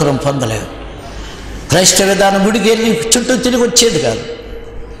రూపాంతరం పొందలేవు. క్రైస్తవ విధానం గుడికి వెళ్ళి చుట్టూ తిరిగి వచ్చేది కాదు.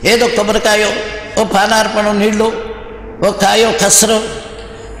 ఏదో కొబ్బరికాయో, ఓ పానార్పణం నీళ్ళు, ఓ కాయో కసరో,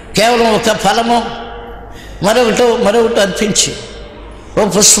 కేవలం ఒక ఫలమో మరొకటి అర్పించి ఓ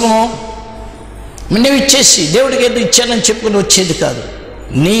పుష్పమో నువ్వు ఇచ్చేసి దేవుడికి ఏదో ఇచ్చానని చెప్పుకుని వచ్చేది కాదు.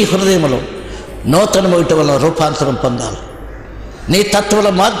 నీ హృదయంలో నూతన మొదటి వల్ల రూపాంతరం పొందాలి. నీ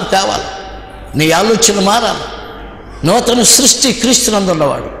తత్వంలో మార్పు కావాలి. నీ ఆలోచన మారాలి. నూతన సృష్టి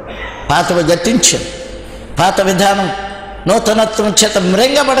క్రీస్తునందున్నవాడు. పాతవి గతించాను. పాత విధానం నూతనత్వం చేత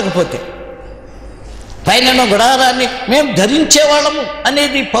మ్రెంగబడకపోతే పైన గుడారాన్ని మేము ధరించేవాళ్ళము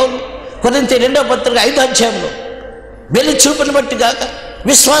అనేది పౌలు కొరింథీ 2వ పత్రిక 5వ అధ్యాయంలో వెలి చూపుని బట్టి కాక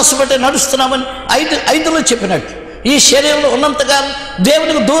విశ్వాసం బట్టి నడుస్తున్నామని 5లో చెప్పినట్టు ఈ శరీరంలో ఉన్నంతకాలం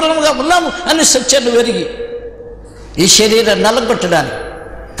దేవునికి దూరంగా ఉన్నాము అనే సత్యాన్ని వెరిగి ఈ శరీరాన్ని నలగొట్టడానికి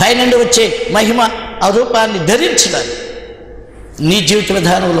పైనుండి వచ్చే మహిమ ఆ రూపాన్ని ధరించడానికి నీ జీవిత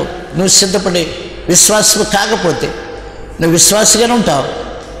విధానంలో నువ్వు సిద్ధపడి విశ్వాసం కాకపోతే నువ్వు విశ్వాసగానే ఉంటావు,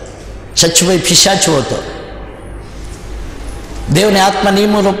 చచ్చిపోయి పిశాచి అవుతావు. దేవుని ఆత్మ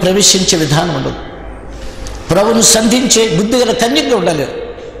నియమంలో ప్రవేశించే విధానం ఉండదు. ప్రభువును సంధించే బుద్ధి గల కన్యగా ఉండలేదు.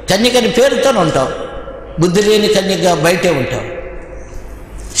 కన్యకని పేరుతోనే ఉంటావు, బుద్ధి లేని కన్యగా బయటే ఉంటావు.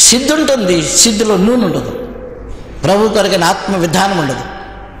 సిద్ధి ఉంటుంది, సిద్ధిలో నూనె ఉండదు. ప్రభు కొరకైన ఆత్మ విధానం ఉండదు.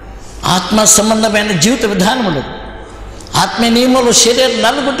 ఆత్మ సంబంధమైన జీవిత విధానం ఉండదు. ఆత్మీయ నియమంలో శరీరం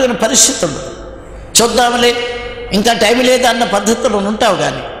నలుగుంటున్న పరిస్థితి ఉండదు. చూద్దామలే, ఇంకా టైం లేదా అన్న పద్ధతిలో ఉంటావు.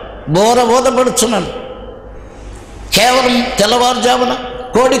 కానీ బోధపడుచున్నాను. కేవలం తెల్లవారుజామున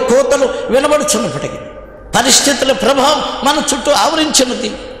కోడి కోతలు వినబడుచున్నప్పటికీ పరిస్థితుల ప్రభావం మన చుట్టూ ఆవరించినది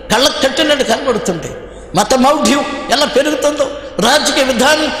కళ్ళకు కట్టినట్టు కనబడుతుంటే మత మౌఢ్యం ఎలా పెరుగుతుందో, రాజకీయ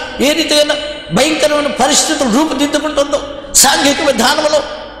విధానం ఏ రీతిగా భయంకరమైన పరిస్థితులు రూపుదిద్దుకుంటుందో, సాంఘిక విధానంలో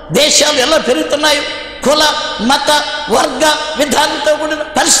దేశాలు ఎలా పెరుగుతున్నాయో, కుల మత వర్గ విధానంతో కూడిన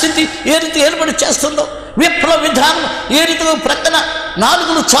పరిస్థితి ఏ రీతి ఏర్పడి చేస్తుందో, విప్లవ విధానం ఏ రీతిగా ప్రక్కన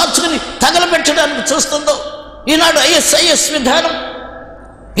నాలుగులు చాచుకుని తగలబెట్టడానికి చూస్తుందో, ఈనాడు ISIS విధానం,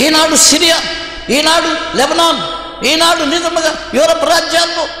 ఈనాడు సిరియా, ఈనాడు లెబనాన్, ఈనాడు నిజముగా యూరప్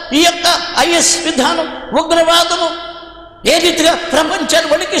రాజ్యాల్లో ఈ యొక్క IS విధానం ఉగ్రవాదము ఏ రీతిగా ప్రపంచాన్ని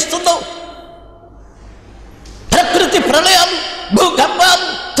వణికిస్తుందో, ప్రకృతి ప్రళయాలు, భూకంపాలు,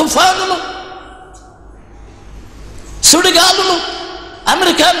 తుఫానులు, సుడిగాలులు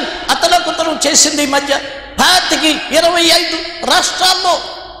అమెరికాను అతలకుతలం చేసింది. ఈ మధ్య 25 రాష్ట్రాల్లో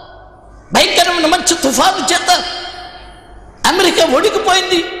భయంకరమైన మంచి తుఫాను చేత అమెరికా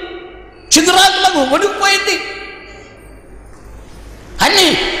ఒడికిపోయింది, చిగురాకులకు ఒడికిపోయింది. అన్నీ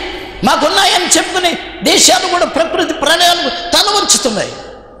మాకున్నాయని చెప్పుకుని దేశాలు కూడా ప్రకృతి ప్రళయాలకు తల వంచుతున్నాయి.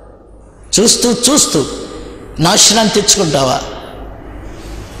 చూస్తూ చూస్తూ నాశనాన్ని తెచ్చుకుంటావా?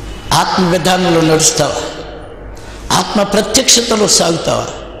 ఆత్మ విధానంలో నడుస్తావా? ఆత్మ ప్రత్యక్షతలో సాగుతావా?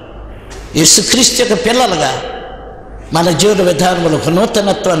 యేసుక్రీస్తు యొక్క పిల్లలుగా మన జీవన విధానంలో ఒక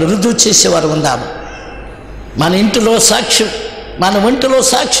నూతనత్వాన్ని రుజువు చేసేవారు ఉందాము. మన ఇంటిలో సాక్ష్యం, మన ఒంటిలో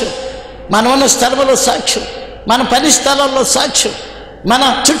సాక్ష్యం, మన ఉన్న స్థలంలో సాక్ష్యం, మన పని స్థలాల్లో సాక్ష్యం, మన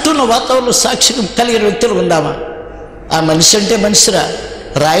చుట్టూన్న వాతావరణంలో సాక్ష్యం కలిగిన వ్యక్తులు ఉందామా? ఆ మనిషి అంటే మనిషిరా,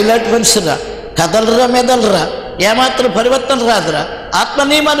 రాయిలాంటి మనిషిరా, కదలరా మెదలరా, ఏమాత్రం పరివర్తన రాదురా, ఆత్మ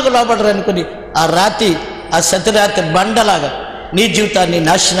నియమానికి లోపడరా అనుకుని ఆ రాతి, ఆ సతిరాతి బండలాగా నీ జీవితాన్ని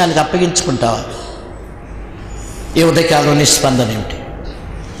నాశనానికి అప్పగించుకుంటావా? ఈ ఉదయకాలం నీ స్పందన ఏమిటి?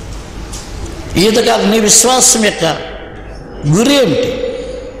 ఈ ఉదయకాలం నీ విశ్వాసం యొక్క గురి ఏమిటి?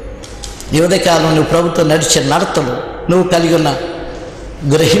 ఈ ఉదయకాలం నువ్వు ప్రభుత్వం నడిచే నడతలు నువ్వు కలిగి ఉన్న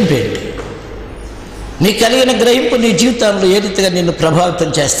గ్రహింపు ఏంటి? నీ కలిగిన గ్రహింపు నీ జీవితంలో ఏ రీతిగా నిన్ను ప్రభావితం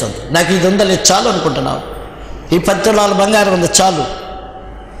చేస్తుంది? నాకు ఇది ఉందా లేదు చాలు అనుకుంటున్నావు. ఈ 10 తులాల బంగారం ఉంది చాలు,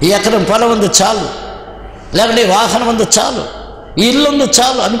 ఈ ఎకరం పొలం ఉంది చాలు, లేకుంటే వాహనం ఉంది చాలు, ఈ ఇల్లు ఉంది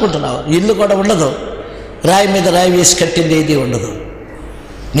చాలు అనుకుంటున్నావు. ఇల్లు కూడా ఉండదు, రాయి మీద రాయి వేసి కట్టింది ఏది ఉండదు.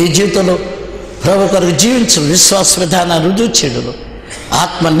 నీ జీవితంలో ప్రభు కొరకు జీవించు, విశ్వాస విధానాన్ని రుజువు చేయడం,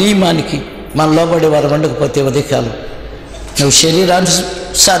 ఆత్మ నియమానికి మన లోబడి వారు ఉండకపోతే ఉదయకాలం నువ్వు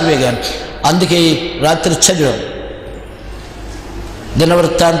శరీరానుసారమే. కానీ అందుకే రాత్రి చదివావు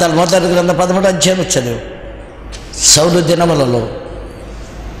దినవృత్తాంతాలు 1వ గ్రంథం 13వ అధ్యాయం చదివావు. సౌలు దినములలో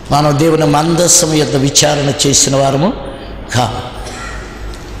మనం దేవుని మందస్సము యొక్క విచారణ చేసిన వారము కాము.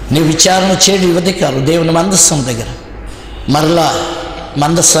 నీ విచారణ చేయడం ఉదయకాలం దేవుని మందస్సం దగ్గర మరలా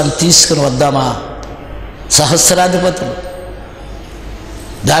మందస్సాన్ని తీసుకుని వద్దామా? సహస్రాధిపతులు,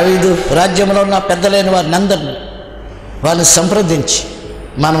 దావీదు రాజ్యంలో ఉన్న పెద్దలైన వారిని అందరినీ వారిని సంప్రదించి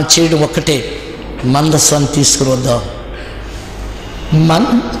మనం చేయడం ఒక్కటే, మందస్సాన్ని తీసుకుని వద్దాం.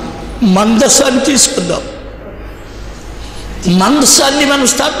 మందస్సాన్ని తీసుకుందాం, మందస్సాన్ని మనం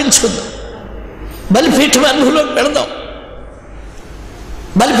స్థాపించుకుందాం, బలిపీఠం అనుభవంలోకి పెడదాం.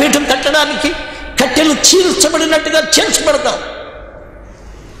 బలిపీఠం కట్టడానికి కట్టెలు చీల్చబడినట్టుగా చీల్చబడతాం.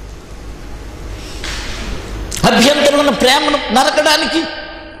 అభ్యంతరం ఉన్న ప్రేమను నరకడానికి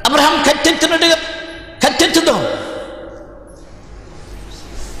అబ్రహాం కట్టెత్తినట్టుగా కట్టెత్తుదాం.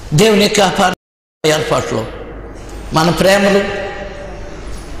 దేవుని యొక్క ఏర్పాట్లో మన ప్రేమలు,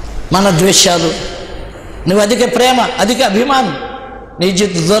 మన ద్వేషాలు, నువ్వు అధిక ప్రేమ, అధిక అభిమానం, నీ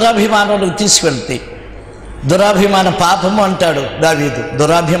జీవిత దురాభిమానంలోకి తీసుకెళ్తాయి. దురాభిమాన పాపము అంటాడు దావీదు.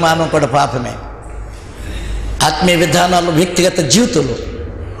 దురాభిమానం కూడా పాపమే. ఆత్మీయ విధానాలు, వ్యక్తిగత జీవితంలో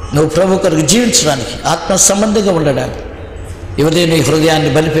నువ్వు ప్రభు కొరకు జీవించడానికి, ఆత్మ సంబంధంగా ఉండడానికి ఇవదే నీ హృదయాన్ని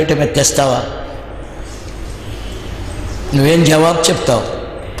బలిపీఠం మీద తెస్తావా? నువ్వేం జవాబు చెప్తావు?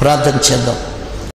 ప్రార్థన చేద్దాం.